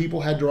mountain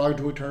people had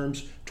derogatory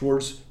terms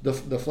towards the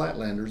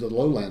flatlanders, the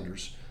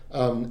lowlanders.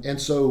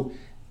 And so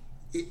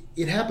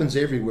it happens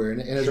everywhere.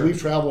 And as we've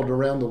traveled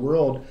around the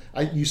world,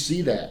 you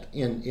see that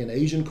in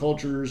Asian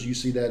cultures, you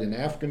see that in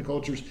African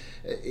cultures.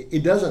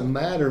 It doesn't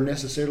matter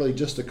necessarily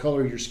just the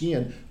color of your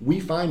skin. We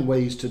find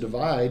ways to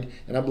divide,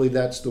 and I believe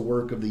that's the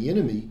work of the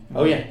enemy.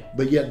 Oh, yeah.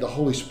 But yet the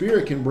Holy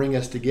Spirit can bring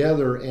us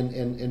together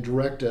and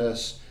direct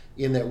us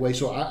in that way.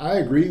 So I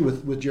agree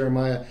with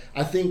Jeremiah.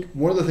 I think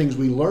one of the things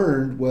we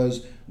learned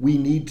was we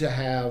need to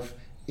have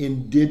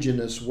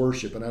indigenous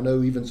worship, and I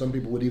know even some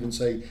people would even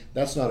say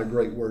that's not a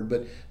great word,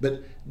 but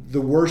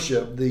the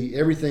worship,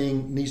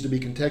 everything needs to be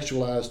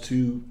contextualized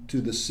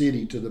to the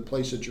city, to the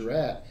place that you're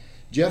at.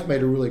 Jeff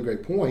made a really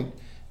great point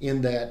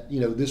in that,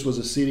 this was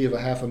a city of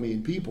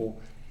 500,000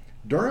 people.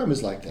 Durham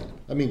is like that.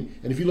 I mean,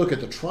 and if you look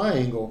at the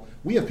triangle,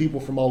 we have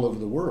people from all over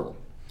the world.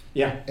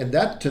 Yeah. And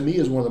that, to me,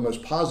 is one of the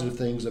most positive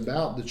things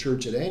about the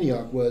church at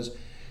Antioch was,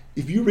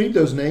 if you read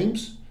those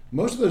names,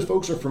 most of those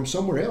folks are from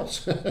somewhere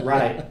else.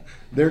 Right.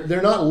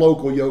 They're not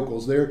local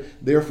yokels.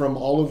 They're from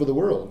all over the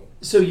world.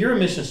 So you're a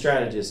mission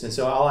strategist, and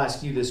so I'll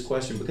ask you this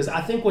question because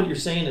I think what you're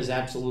saying is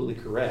absolutely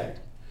correct.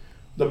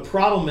 The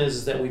problem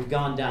is that we've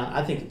gone down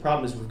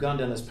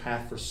this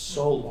path for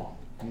so long.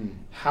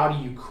 How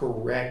do you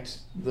correct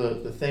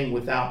the thing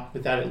without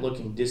it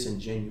looking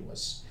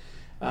disingenuous?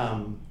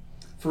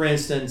 For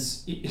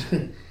instance,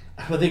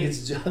 I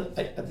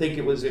think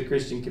it was a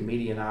Christian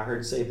comedian I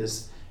heard say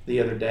this the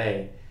other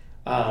day,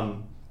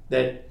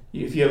 that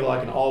if you have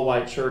like an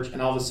all-white church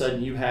and all of a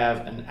sudden you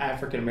have an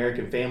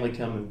African-American family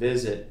come and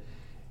visit,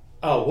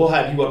 we'll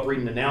have you up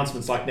reading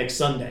announcements like next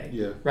Sunday.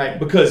 Yeah. Right?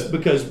 Because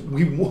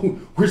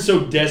we're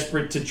so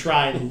desperate to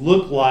try and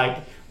look like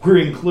we're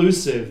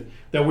inclusive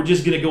that we're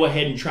just going to go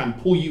ahead and try and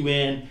pull you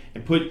in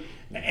and put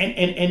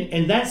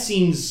and that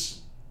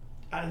seems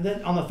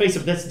that on the face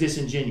of it, that's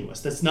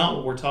disingenuous. That's not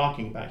what we're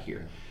talking about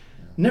here.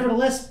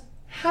 Nevertheless,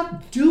 how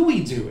do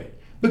we do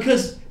it?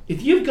 Because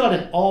if you've got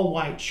an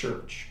all-white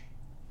church,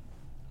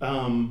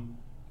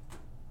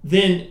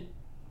 then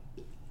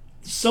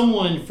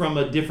someone from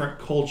a different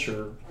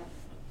culture,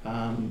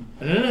 and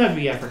it doesn't have to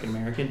be African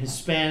American,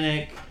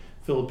 Hispanic,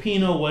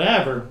 Filipino,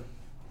 whatever,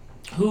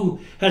 who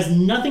has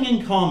nothing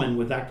in common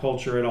with that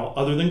culture at all,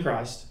 other than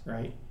Christ,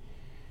 right?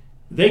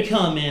 They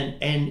come in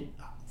and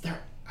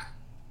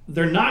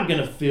they're not going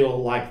to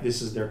feel like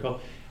this is their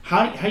culture.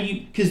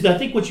 Because I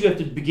think what you have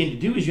to begin to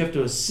do is you have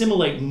to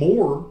assimilate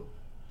more.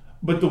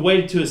 But the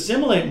way to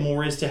assimilate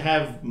more is to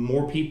have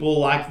more people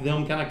like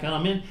them kind of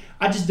come in.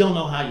 I just don't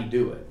know how you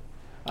do it.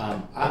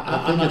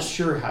 I'm not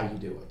sure how you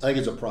do it. I think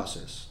it's a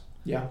process.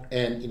 Yeah.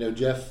 And,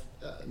 Jeff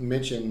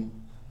mentioned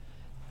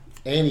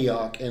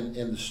Antioch and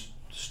the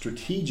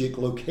strategic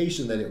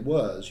location that it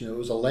was. It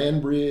was a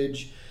land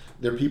bridge.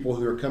 There are people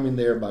who are coming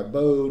there by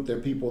boat. There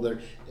are people there.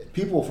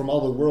 People from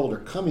all the world are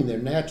coming there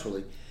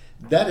naturally.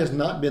 That has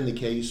not been the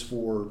case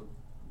for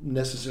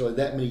necessarily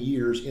that many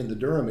years in the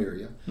Durham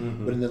area.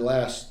 Mm-hmm. But in the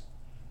last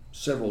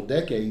several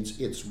decades,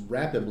 it's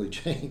rapidly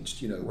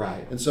changed,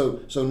 Right. And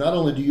so not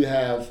only do you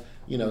have,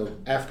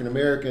 African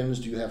Americans,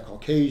 do you have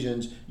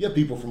Caucasians, you have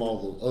people from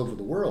all over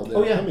the world that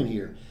are coming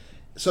here.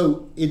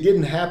 So it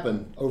didn't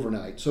happen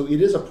overnight. So it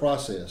is a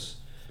process,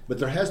 but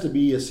there has to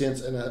be a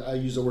sense, and I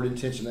use the word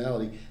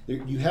intentionality.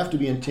 You have to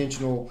be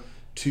intentional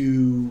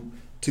to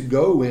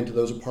go into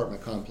those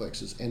apartment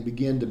complexes and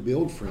begin to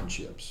build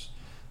friendships.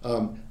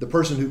 The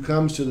person who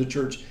comes to the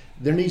church,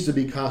 there needs to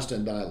be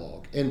constant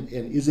dialogue. And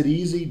is it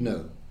easy?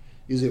 No.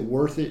 Is it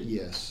worth it?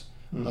 Yes.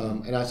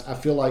 Mm-hmm. And I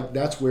feel like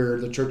that's where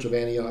the Church of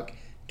Antioch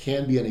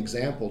can be an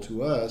example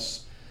to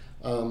us.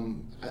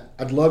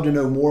 I'd love to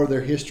know more of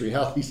their history,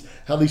 how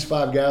these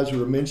five guys who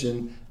were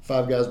mentioned,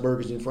 Five Guys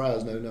Burgers and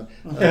Fries, do a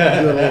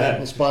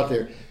little spot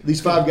there.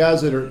 These five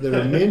guys that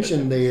are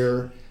mentioned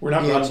there. We're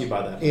not brought to you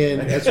by that.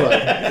 That's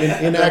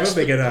right. In Acts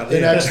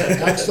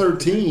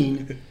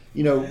 13,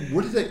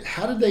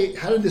 how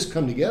did this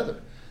come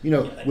together?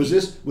 Was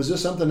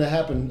this something that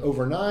happened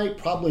overnight?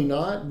 Probably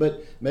not,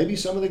 but maybe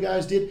some of the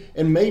guys did,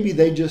 and maybe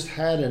they just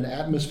had an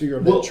atmosphere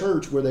of that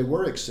church where they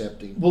were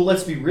accepting. Well,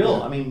 let's be real.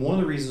 Yeah. I mean, one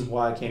of the reasons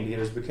why I came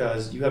together is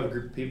because you have a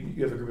group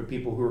of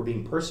people who are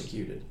being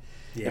persecuted,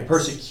 yes. And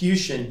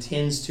persecution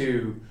tends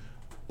to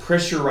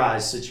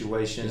pressurize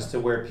situations to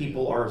where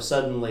people are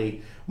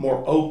suddenly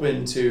more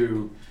open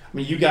to. I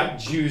mean, you got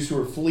Jews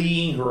who are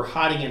fleeing, who are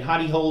hiding in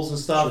hidey holes and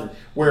stuff, sure.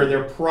 Where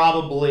they're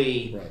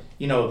probably, right.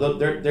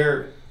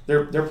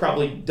 They're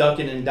probably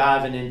ducking and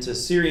diving into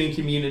Syrian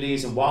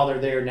communities, and while they're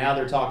there, now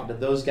they're talking to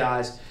those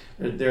guys.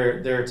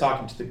 They're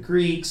talking to the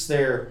Greeks.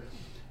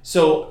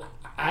 So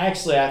I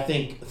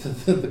think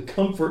the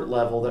comfort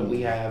level that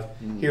we have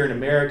here in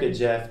America,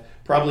 Jeff,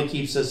 probably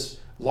keeps us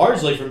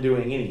largely from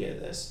doing any of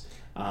this.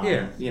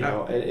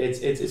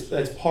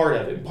 It's part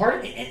of it.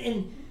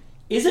 And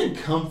isn't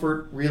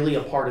comfort really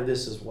a part of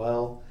this as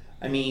well?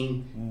 I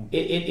mean,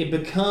 it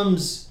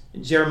becomes,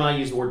 Jeremiah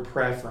used the word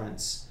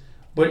preference.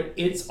 But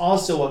it's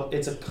also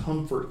a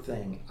comfort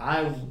thing.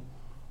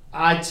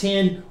 I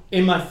tend,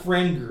 in my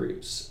friend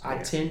groups, I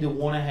tend to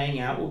want to hang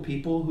out with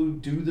people who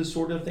do the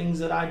sort of things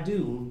that I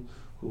do,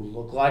 who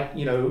look like,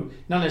 not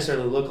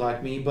necessarily look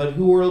like me, but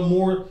who are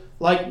more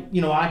like,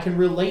 I can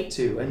relate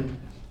to. And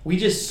we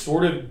just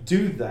sort of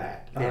do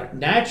that.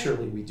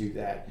 Naturally, we do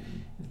that.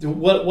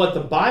 What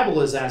the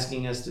Bible is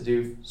asking us to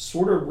do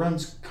sort of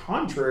runs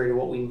contrary to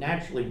what we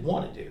naturally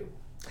want to do.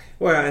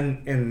 Well,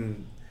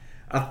 and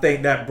I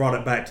think that brought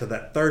it back to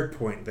that third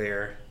point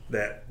there,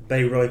 that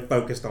they really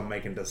focused on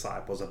making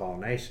disciples of all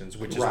nations,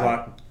 which is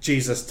what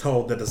Jesus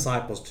told the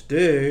disciples to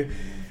do,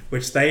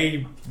 which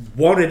they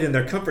wanted in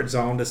their comfort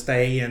zone to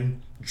stay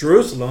in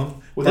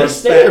Jerusalem. Well, they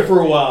stayed there for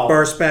a while.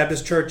 First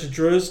Baptist Church in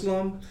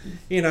Jerusalem,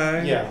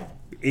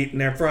 eating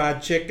their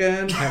fried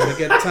chicken, having a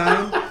good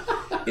time.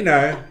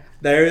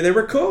 They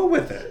were cool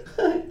with it.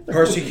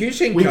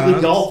 persecution Weekly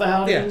comes. golf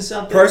outings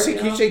out there,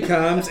 Persecution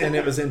comes, and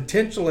it was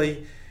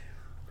intentionally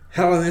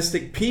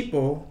Hellenistic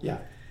people. Yeah.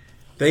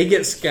 They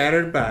get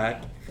scattered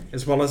back,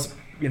 as well as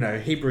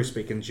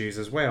Hebrew-speaking Jews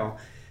as well.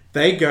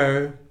 They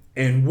go,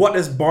 and what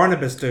does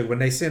Barnabas do when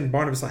they send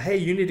Barnabas? Like, hey,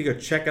 you need to go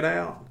check it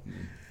out.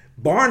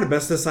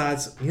 Barnabas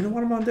decides, you know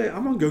what I'm going to do?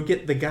 I'm going to go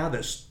get the guy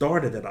that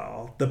started it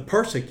all, the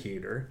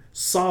persecutor,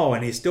 Saul,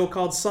 and he's still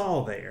called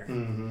Saul there,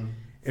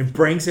 and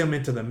brings him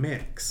into the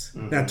mix.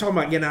 Now, talking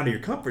about getting out of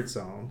your comfort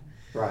zone,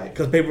 Right.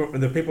 because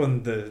the people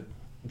in the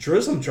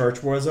Jerusalem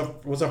church was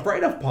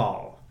afraid of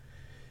Paul.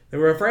 They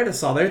were afraid of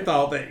Saul. They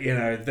thought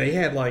that they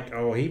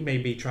had he may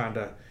be trying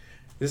to.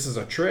 This is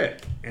a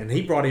trick, and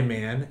he brought him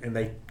in, and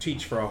they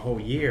teach for a whole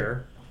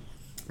year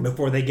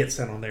before they get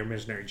sent on their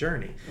missionary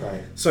journey.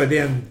 Right. So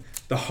then,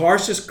 the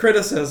harshest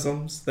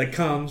criticisms that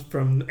comes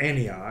from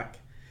Antioch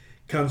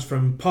comes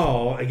from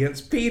Paul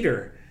against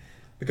Peter,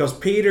 because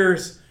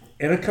Peter's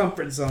in a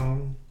comfort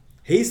zone.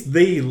 He's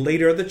the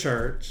leader of the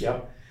church.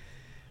 Yep.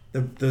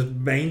 The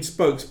main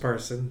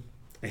spokesperson.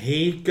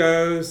 He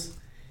goes,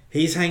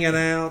 he's hanging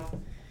out,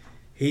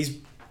 he's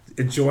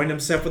enjoying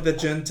himself with the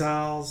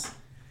Gentiles,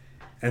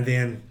 and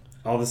then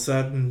all of a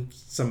sudden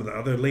some of the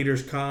other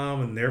leaders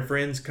come and their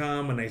friends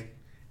come, and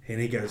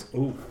he goes,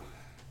 ooh,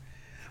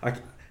 I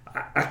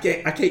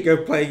can't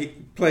go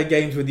play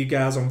games with you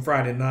guys on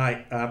Friday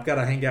night. I've got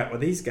to hang out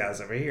with these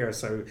guys over here,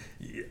 so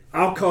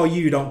I'll call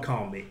you, don't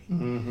call me.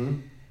 Mm-hmm.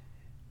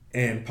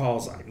 And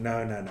Paul's like,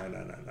 no.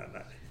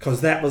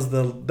 Because that was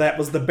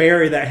the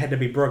barrier that had to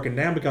be broken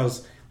down,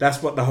 because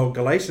that's what the whole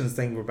Galatians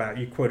thing were about.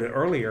 You quoted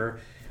earlier.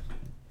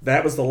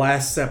 That was the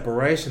last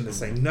separation to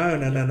say,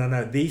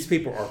 no. These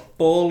people are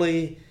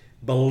fully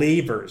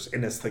believers,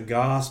 and it's the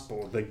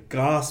gospel. The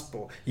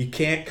gospel. You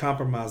can't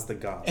compromise the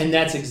gospel. And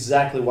that's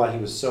exactly why he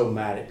was so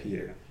mad at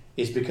Peter.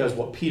 Is because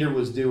what Peter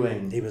was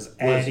doing He was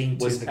adding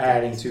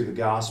to the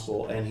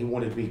gospel, and he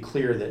wanted to be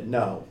clear that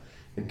no,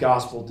 the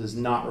gospel does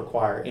not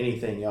require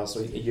anything else.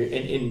 So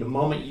in the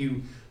moment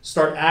you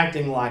start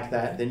acting like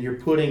that, then you're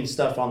putting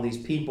stuff on these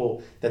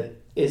people that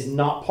is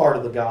not part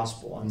of the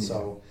gospel. And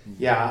so,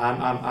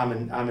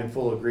 I'm in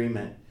full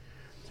agreement.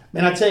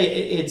 Man, I tell you,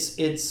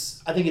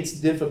 I think it's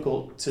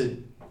difficult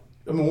to.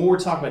 I mean, what we're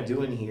talking about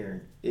doing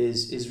here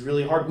is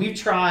really hard. We've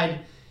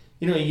tried.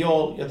 You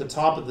all at the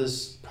top of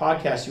this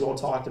podcast, you all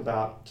talked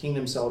about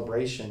Kingdom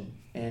Celebration,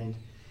 and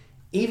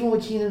even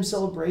with Kingdom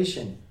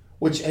Celebration,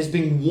 which has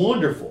been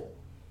wonderful,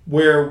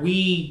 where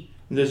we,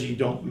 those of you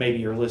don't maybe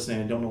you're listening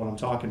and don't know what I'm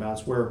talking about,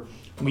 is where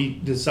we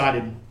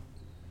decided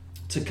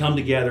to come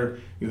together.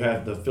 You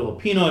have the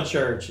Filipino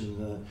church and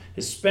the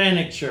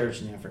Hispanic church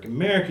and the African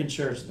American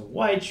church and the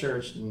white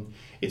church, and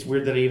it's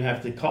weird that I even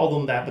have to call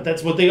them that, but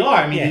that's what they are.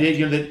 I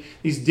mean,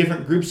 these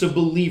different groups of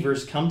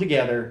believers come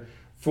together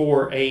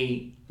for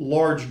a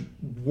large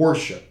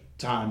worship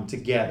time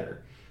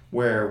together,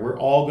 where we're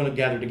all going to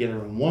gather together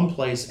in one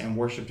place and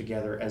worship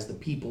together as the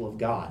people of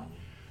God.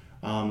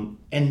 And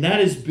that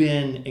has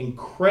been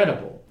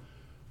incredible,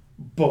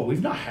 but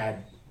we've not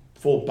had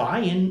full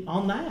buy-in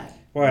on that.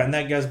 Well, and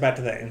that goes back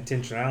to that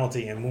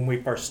intentionality. And when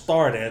we first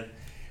started,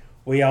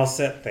 we all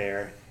sat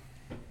there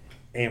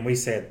and we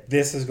said,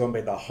 this is going to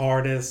be the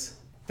hardest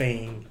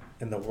thing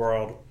in the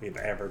world we've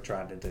ever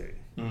tried to do.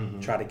 Mm-hmm.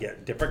 Try to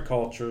get different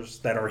cultures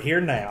that are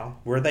here now.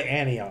 We're the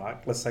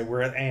Antioch. Let's say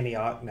we're at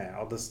Antioch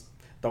now.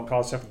 Don't call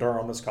ourselves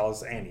Durham. Let's call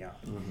us Antioch.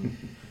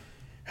 Mm-hmm.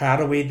 How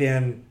do we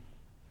then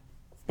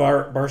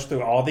burst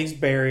through all these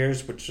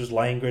barriers, which is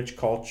language,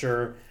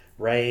 culture,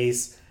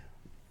 race,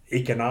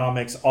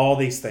 economics, all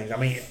these things? I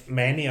mean,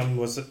 Manium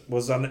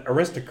was an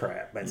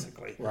aristocrat,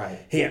 basically. Right.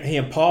 He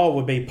and Paul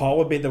would be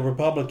the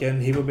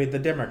Republican, he would be the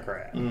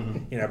Democrat.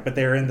 Mm-hmm. But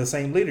they're in the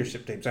same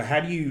leadership team. So how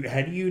do you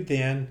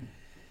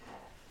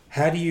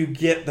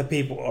get the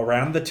people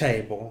around the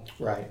table?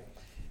 Right.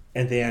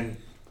 And then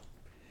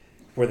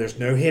where there's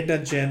no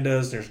hidden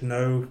agendas, there's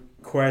no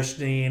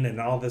questioning and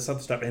all this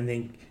other stuff, and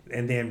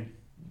then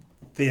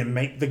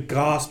make the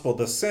gospel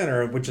the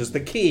center, which is the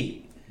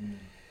key.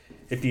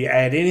 If you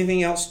add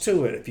anything else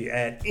to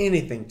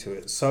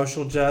it,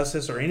 social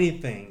justice or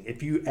anything,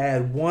 if you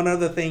add one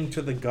other thing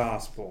to the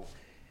gospel,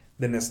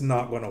 then it's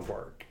not going to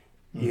work.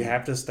 Mm-hmm. You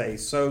have to stay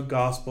so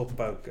gospel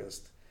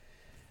focused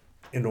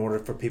in order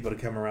for people to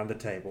come around the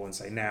table and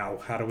say, now,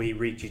 how do we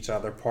reach each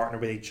other, partner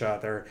with each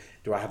other?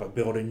 Do I have a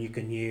building you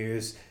can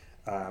use?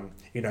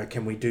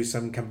 Can we do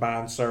some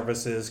combined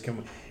services?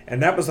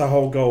 And that was the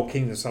whole goal of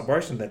Kingdom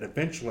Celebration, that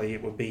eventually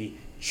it would be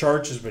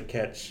churches would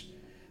catch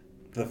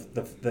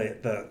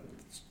the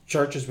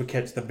churches would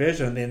catch the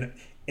vision, and then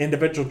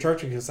individual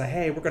churches can say,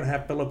 hey, we're going to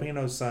have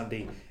Filipino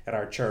Sunday at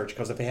our church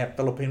because if they have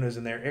Filipinos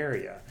in their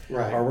area.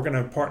 Right. Or we're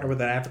going to partner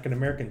with an African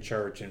American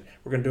church and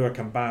we're going to do a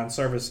combined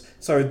service.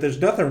 So there's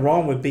nothing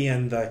wrong with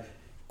being the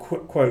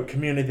quote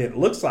community that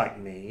looks like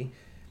me,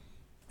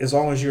 as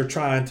long as you're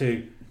trying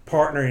to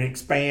partner and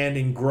expand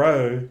and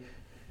grow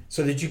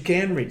so that you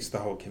can reach the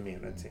whole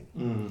community.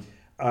 Mm.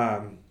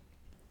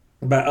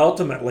 But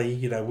ultimately,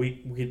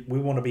 we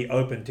want to be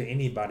open to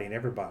anybody and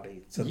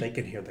everybody so they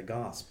can hear the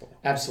gospel.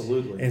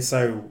 Absolutely. And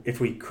so if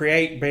we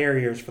create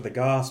barriers for the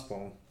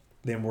gospel,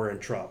 then we're in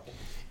trouble.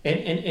 And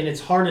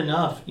it's hard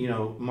enough,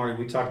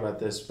 Marty, we talked about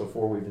this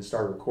before we even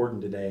started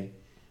recording today.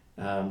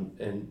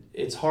 And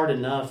it's hard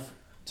enough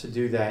to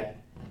do that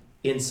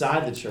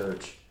inside the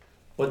church.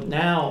 But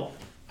now,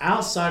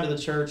 outside of the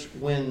church,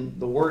 when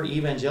the word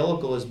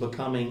evangelical is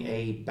becoming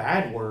a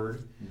bad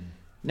word,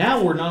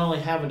 now we're not only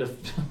having to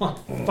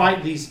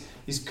fight these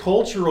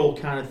cultural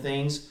kind of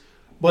things,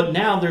 but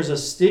now there's a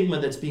stigma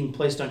that's being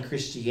placed on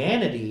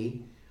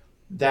Christianity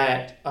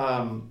that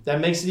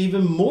makes it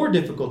even more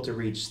difficult to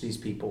reach these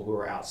people who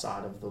are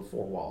outside of the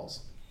four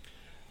walls.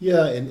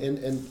 Yeah,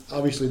 and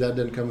obviously that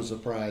doesn't come as a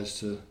surprise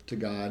to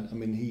God. I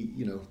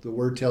mean, the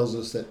word tells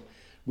us that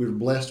we're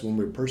blessed when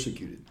we're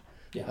persecuted.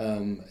 Yeah.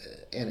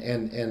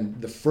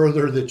 And the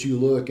further that you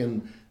look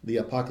in the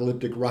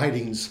apocalyptic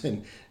writings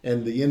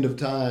and the end of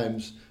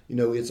times,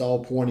 it's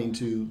all pointing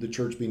to the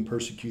church being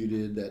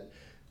persecuted,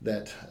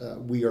 that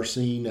we are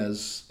seen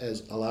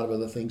as a lot of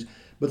other things.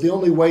 But the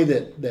only way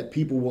that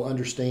people will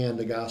understand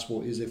the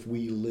gospel is if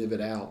we live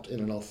it out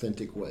in an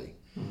authentic way.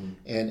 Mm-hmm.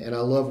 And I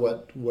love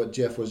what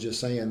Jeff was just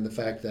saying, the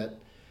fact that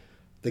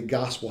the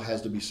gospel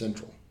has to be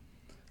central.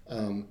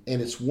 And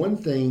it's one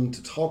thing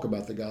to talk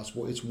about the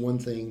gospel, it's one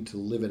thing to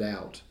live it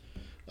out.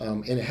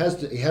 And it has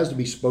to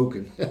be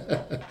spoken.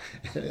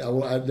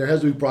 There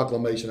has to be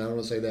proclamation. I don't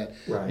want to say that.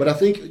 Right. But I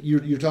think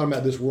you're talking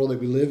about this world that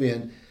we live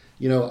in.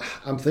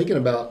 I'm thinking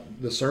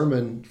about the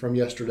sermon from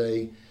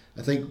yesterday.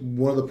 I think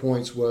one of the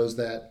points was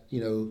that,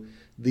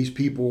 these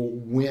people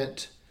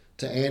went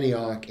to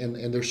Antioch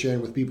and they're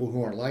sharing with people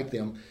who aren't like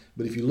them.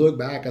 But if you look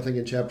back, I think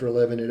in chapter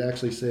 11, it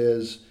actually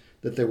says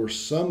that there were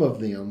some of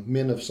them,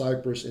 men of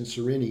Cyprus and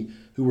Cyrene,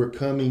 who were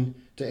coming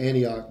to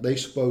Antioch. They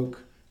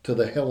spoke to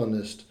the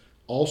Hellenists,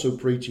 also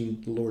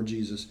preaching the Lord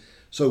Jesus.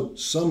 So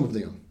some of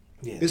them.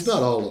 Yes. It's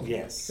not all of them.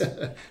 Yes.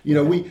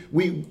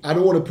 We I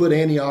don't want to put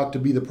Antioch to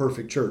be the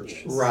perfect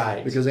church.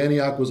 Right. Because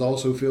Antioch was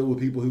also filled with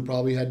people who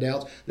probably had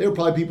doubts. There were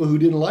probably people who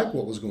didn't like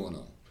what was going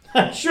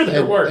on. Sure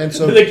there were. And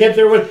so they kept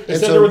there with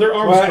their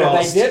arms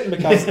crossed. They didn't,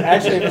 because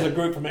actually it was a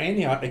group from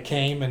Antioch that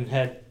came and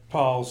had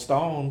Paul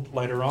stoned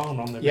later on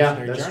the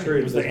missionary journey. True.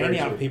 It was the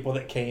Antioch people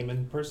that came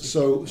and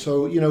persecuted.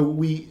 So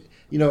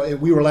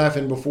we were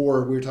laughing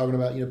before. We were talking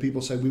about,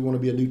 people say we want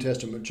to be a New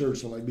Testament church.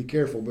 So I'm like, be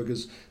careful,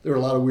 because there are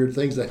a lot of weird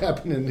things that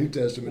happen in New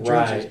Testament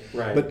churches.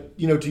 Right. But,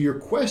 to your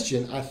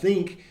question, I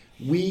think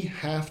we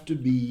have to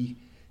be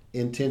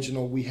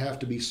intentional. We have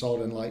to be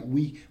salt and light.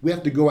 We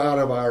have to go out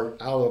of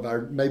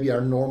our maybe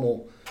our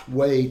normal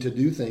way to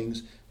do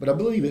things. But I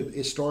believe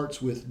it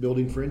starts with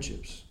building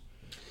friendships,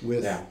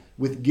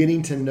 with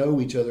getting to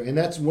know each other. And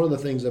that's one of the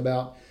things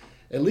about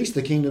at least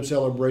the Kingdom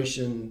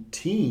Celebration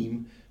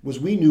team, was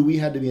we knew we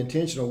had to be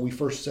intentional. We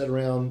first sat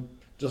around,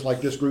 just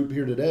like this group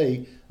here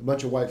today, a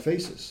bunch of white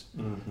faces.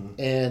 Mm-hmm.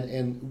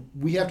 And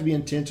we have to be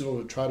intentional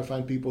to try to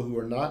find people who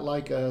are not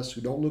like us, who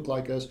don't look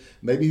like us,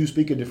 maybe who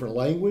speak a different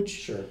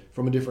language,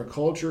 from a different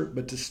culture,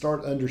 but to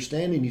start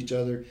understanding each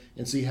other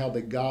and see how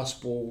the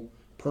gospel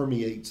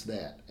permeates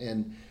that.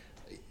 And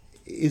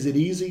is it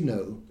easy?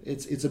 No.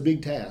 It's a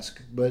big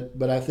task.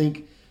 But I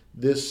think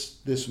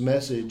this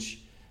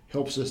message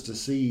helps us to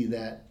see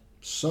that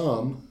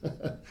some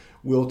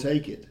will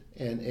take it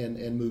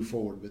and move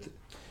forward with it.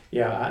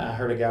 Yeah, I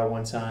heard a guy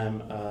one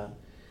time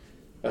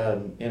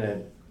in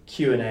a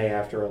Q&A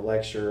after a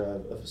lecture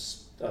of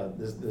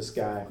this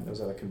guy that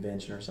was at a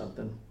convention or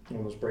something,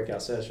 one of those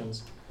breakout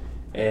sessions,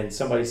 and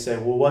somebody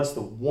said, well, what's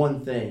the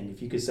one thing,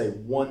 if you could say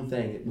one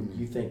thing that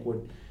you think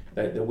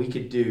that we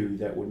could do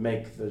that would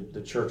make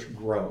the church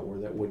grow, or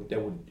that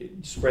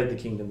would spread the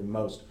kingdom the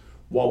most,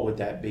 what would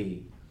that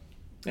be?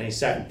 And he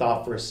sat and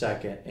thought for a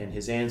second, and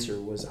his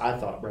answer was, I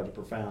thought, rather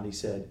profound. He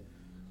said,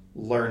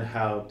 learn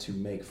how to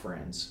make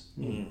friends.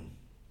 He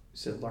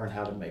said, learn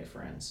how to make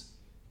friends,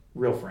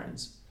 real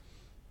friends.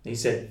 And he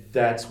said,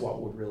 that's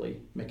what would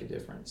really make a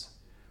difference.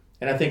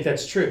 And I think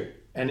that's true.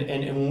 And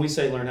when we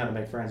say learn how to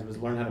make friends, we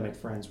learn how to make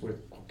friends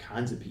with all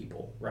kinds of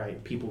people,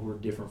 right? People who are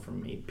different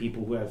from me,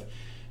 people who have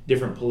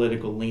different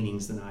political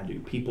leanings than I do,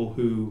 people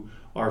who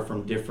are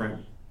from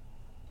different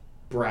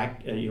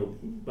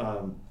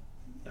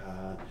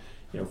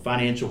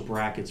financial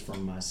brackets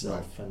from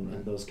myself,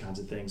 and those kinds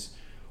of things.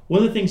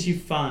 One of the things you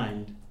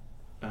find,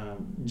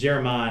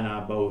 Jeremiah and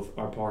I both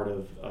are part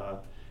of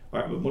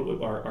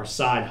our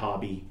side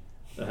hobby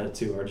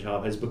to our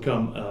job has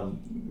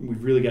become,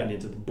 we've really gotten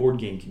into the board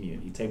game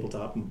community,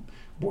 tabletop and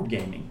board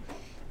gaming.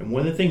 And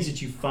one of the things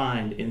that you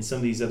find in some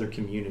of these other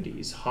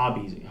communities,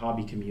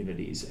 hobby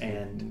communities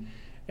and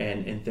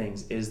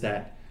things, is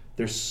that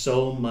there's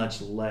so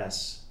much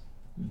less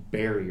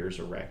barriers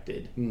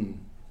erected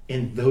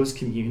in those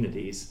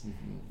communities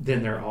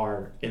than there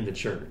are in the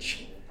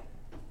church.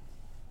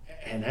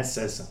 And that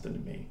says something to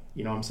me.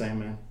 You know what I'm saying,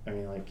 man? I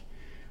mean,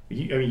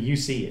 you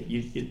see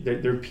it.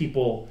 There are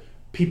people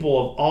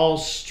of all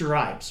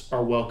stripes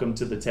are welcome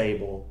to the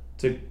table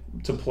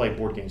to play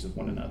board games with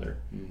one another,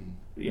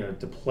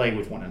 to play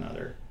with one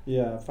another.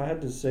 Yeah, if I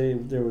had to say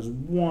there was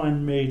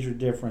one major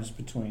difference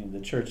between the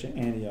Church of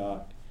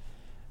Antioch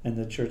and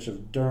the Church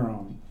of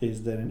Durham,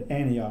 is that in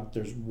Antioch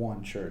there's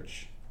one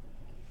church.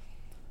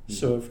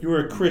 So if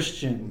you're a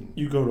Christian,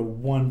 you go to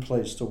one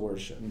place to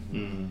worship.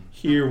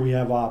 Here we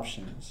have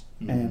options.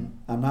 And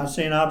I'm not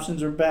saying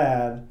options are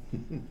bad,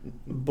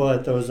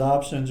 but those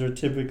options are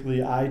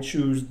typically, I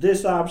choose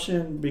this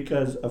option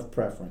because of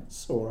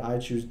preference, or I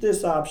choose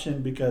this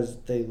option because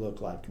they look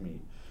like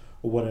me,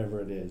 or whatever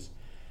it is.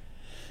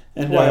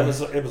 And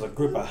it was a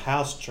group of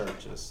house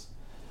churches.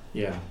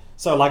 Yeah.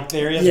 So like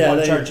there is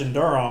one church in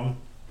Durham.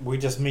 We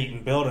just meet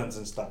in buildings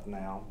and stuff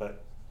now,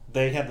 but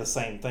they had the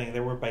same thing. They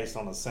were based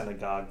on a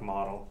synagogue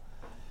model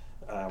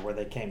where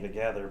they came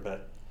together,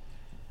 but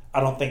I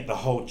don't think the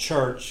whole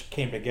church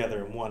came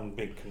together in one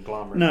big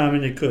conglomerate. No, I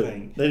mean they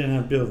couldn't. They didn't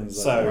have buildings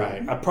like that. So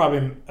right. I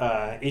probably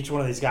each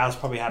one of these guys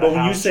probably had but a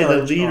house church. But when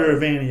you say the leader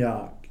of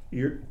Antioch,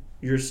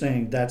 you're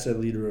saying that's a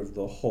leader of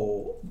the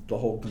whole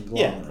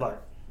conglomerate.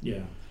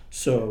 Yeah.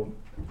 So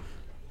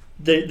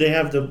they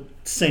have the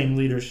same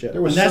leadership.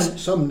 There was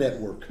some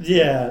network.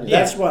 Yeah,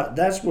 that's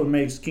what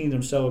makes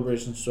Kingdom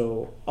Celebration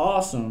so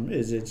awesome.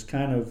 Is it's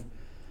kind of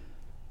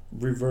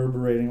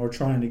reverberating or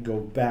trying to go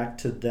back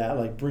to that,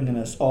 like bringing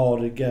us all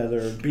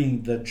together,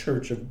 being the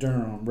Church of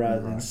Durham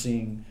rather than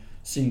seeing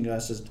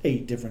us as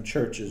 8 different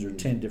churches or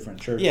 10 different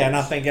churches. Yeah, and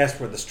I think that's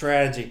where the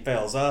strategy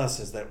fails us,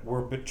 is that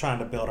we're trying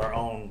to build our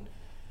own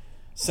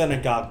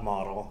synagogue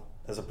model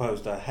as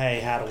opposed to,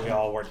 hey, how do we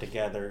all work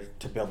together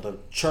to build the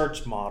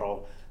church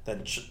model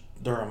that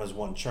Durham is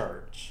one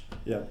church,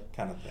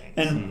 kind of thing.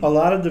 And a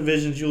lot of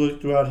divisions you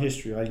look throughout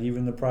history, like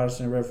even the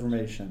Protestant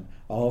Reformation,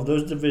 all of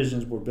those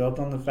divisions were built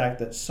on the fact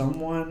that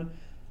someone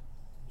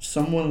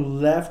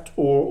left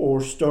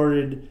or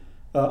started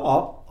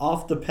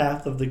off the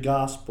path of the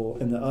gospel,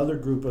 and the other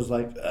group was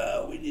like,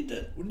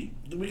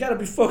 we got to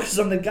be focused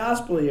on the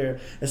gospel here.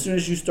 As soon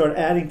as you start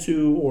adding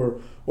to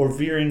or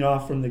veering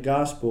off from the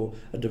gospel,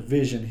 a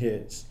division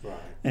hits. Right.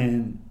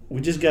 And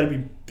we just got to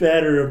be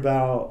better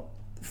about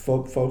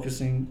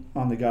focusing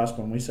on the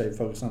gospel. When we say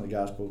focus on the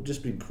gospel,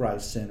 just be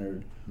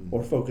Christ-centered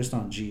or focused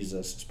on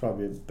Jesus. It's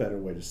probably a better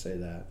way to say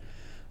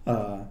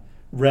that.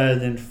 Rather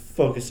than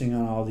focusing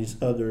on all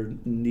these other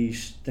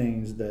niche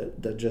things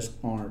that just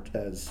aren't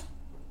as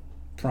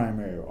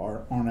primary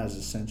or aren't as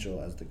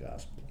essential as the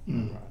gospel.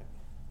 Right.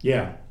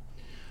 Yeah.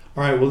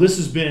 All right. Well, this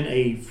has been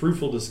a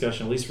fruitful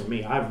discussion, at least for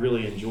me. I've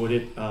really enjoyed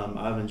it.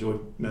 I've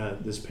enjoyed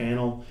this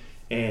panel,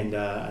 and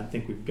I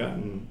think we've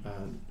gotten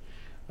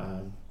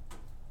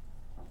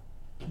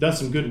done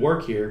some good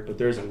work here, but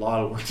there's a lot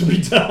of work to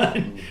be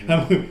done.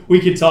 I mean, we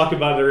could talk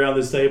about it around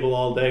this table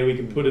all day. We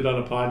can put it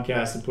on a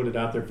podcast and put it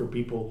out there for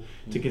people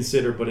to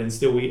consider, but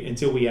until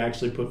we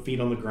actually put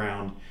feet on the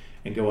ground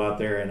and go out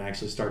there and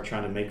actually start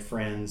trying to make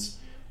friends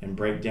and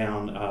break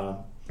down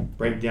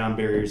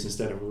barriers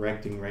instead of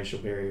erecting racial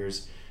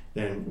barriers,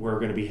 then we're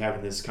going to be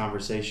having this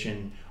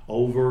conversation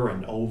over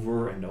and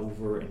over and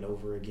over and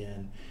over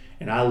again.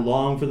 And I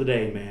long for the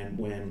day, man,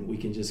 when we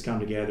can just come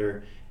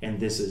together and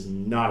this is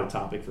not a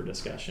topic for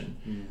discussion.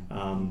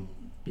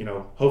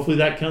 Hopefully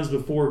that comes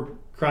before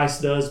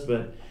Christ does,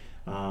 but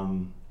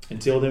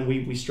until then,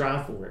 we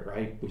strive for it,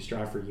 right? We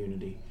strive for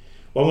unity.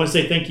 Well, I want to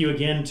say thank you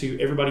again to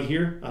everybody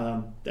here.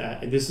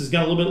 This has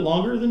got a little bit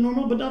longer than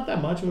normal, but not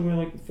that much. We're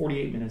only like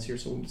 48 minutes here,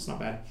 so it's not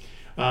bad.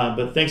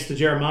 But thanks to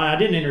Jeremiah. I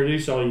didn't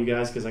introduce all you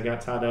guys because I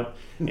got tied up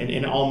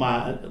in all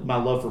my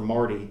love for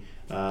Marty.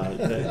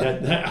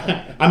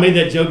 I made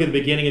that joke at the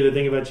beginning of the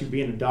thing about you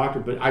being a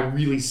doctor, but I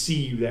really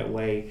see you that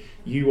way.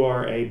 You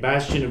are a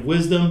bastion of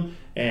wisdom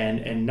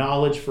and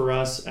knowledge for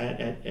us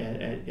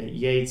at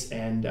Yates,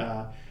 and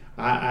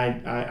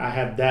I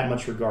have that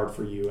much regard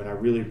for you, and I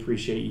really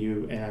appreciate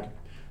you, and I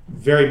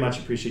very much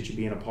appreciate you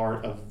being a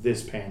part of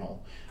this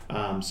panel.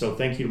 So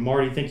thank you to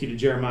Marty, thank you to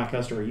Jeremiah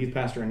Custer, our youth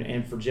pastor,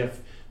 and for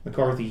Jeff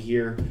McCarthy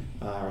here,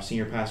 our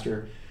senior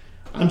pastor.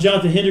 I'm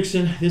Jonathan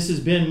Hendrickson. This has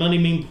been Monday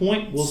Mean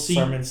Point. We'll see.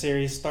 Sermon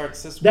series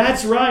starts this week.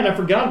 That's right. I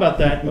forgot about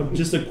that.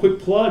 Just a quick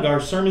plug. Our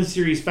sermon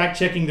series, Fact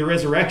Checking the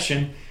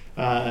Resurrection,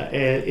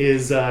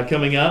 is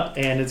coming up,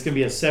 and it's going to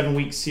be a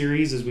 7-week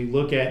series as we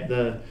look at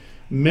the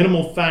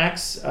minimal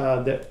facts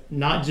that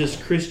not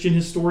just Christian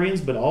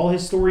historians, but all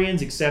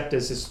historians accept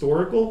as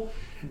historical.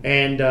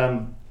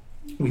 And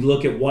we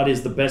look at what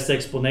is the best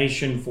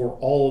explanation for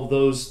all of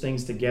those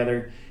things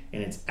together,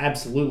 and it's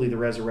absolutely the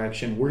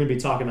resurrection. We're going to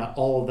be talking about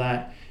all of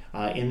that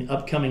in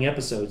upcoming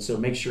episodes, so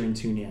make sure and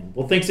tune in.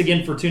 Well, thanks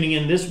again for tuning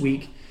in this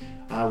week.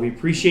 We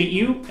appreciate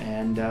you,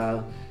 and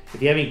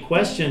if you have any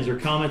questions or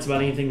comments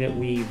about anything that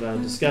we've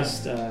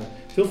discussed,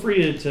 feel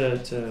free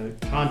to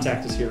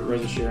contact us here at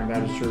Rosa Sharon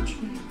Baptist Church.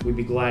 We'd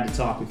be glad to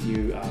talk with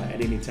you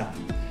at any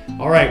time.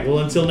 All right, well,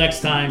 until next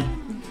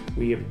time,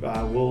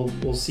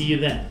 we'll see you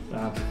then.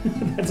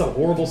 That's a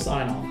horrible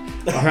sign-off.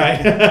 All right,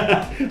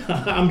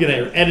 I'm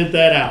gonna edit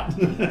that out.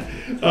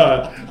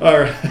 All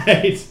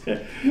right,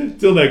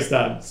 till next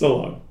time. So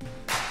long.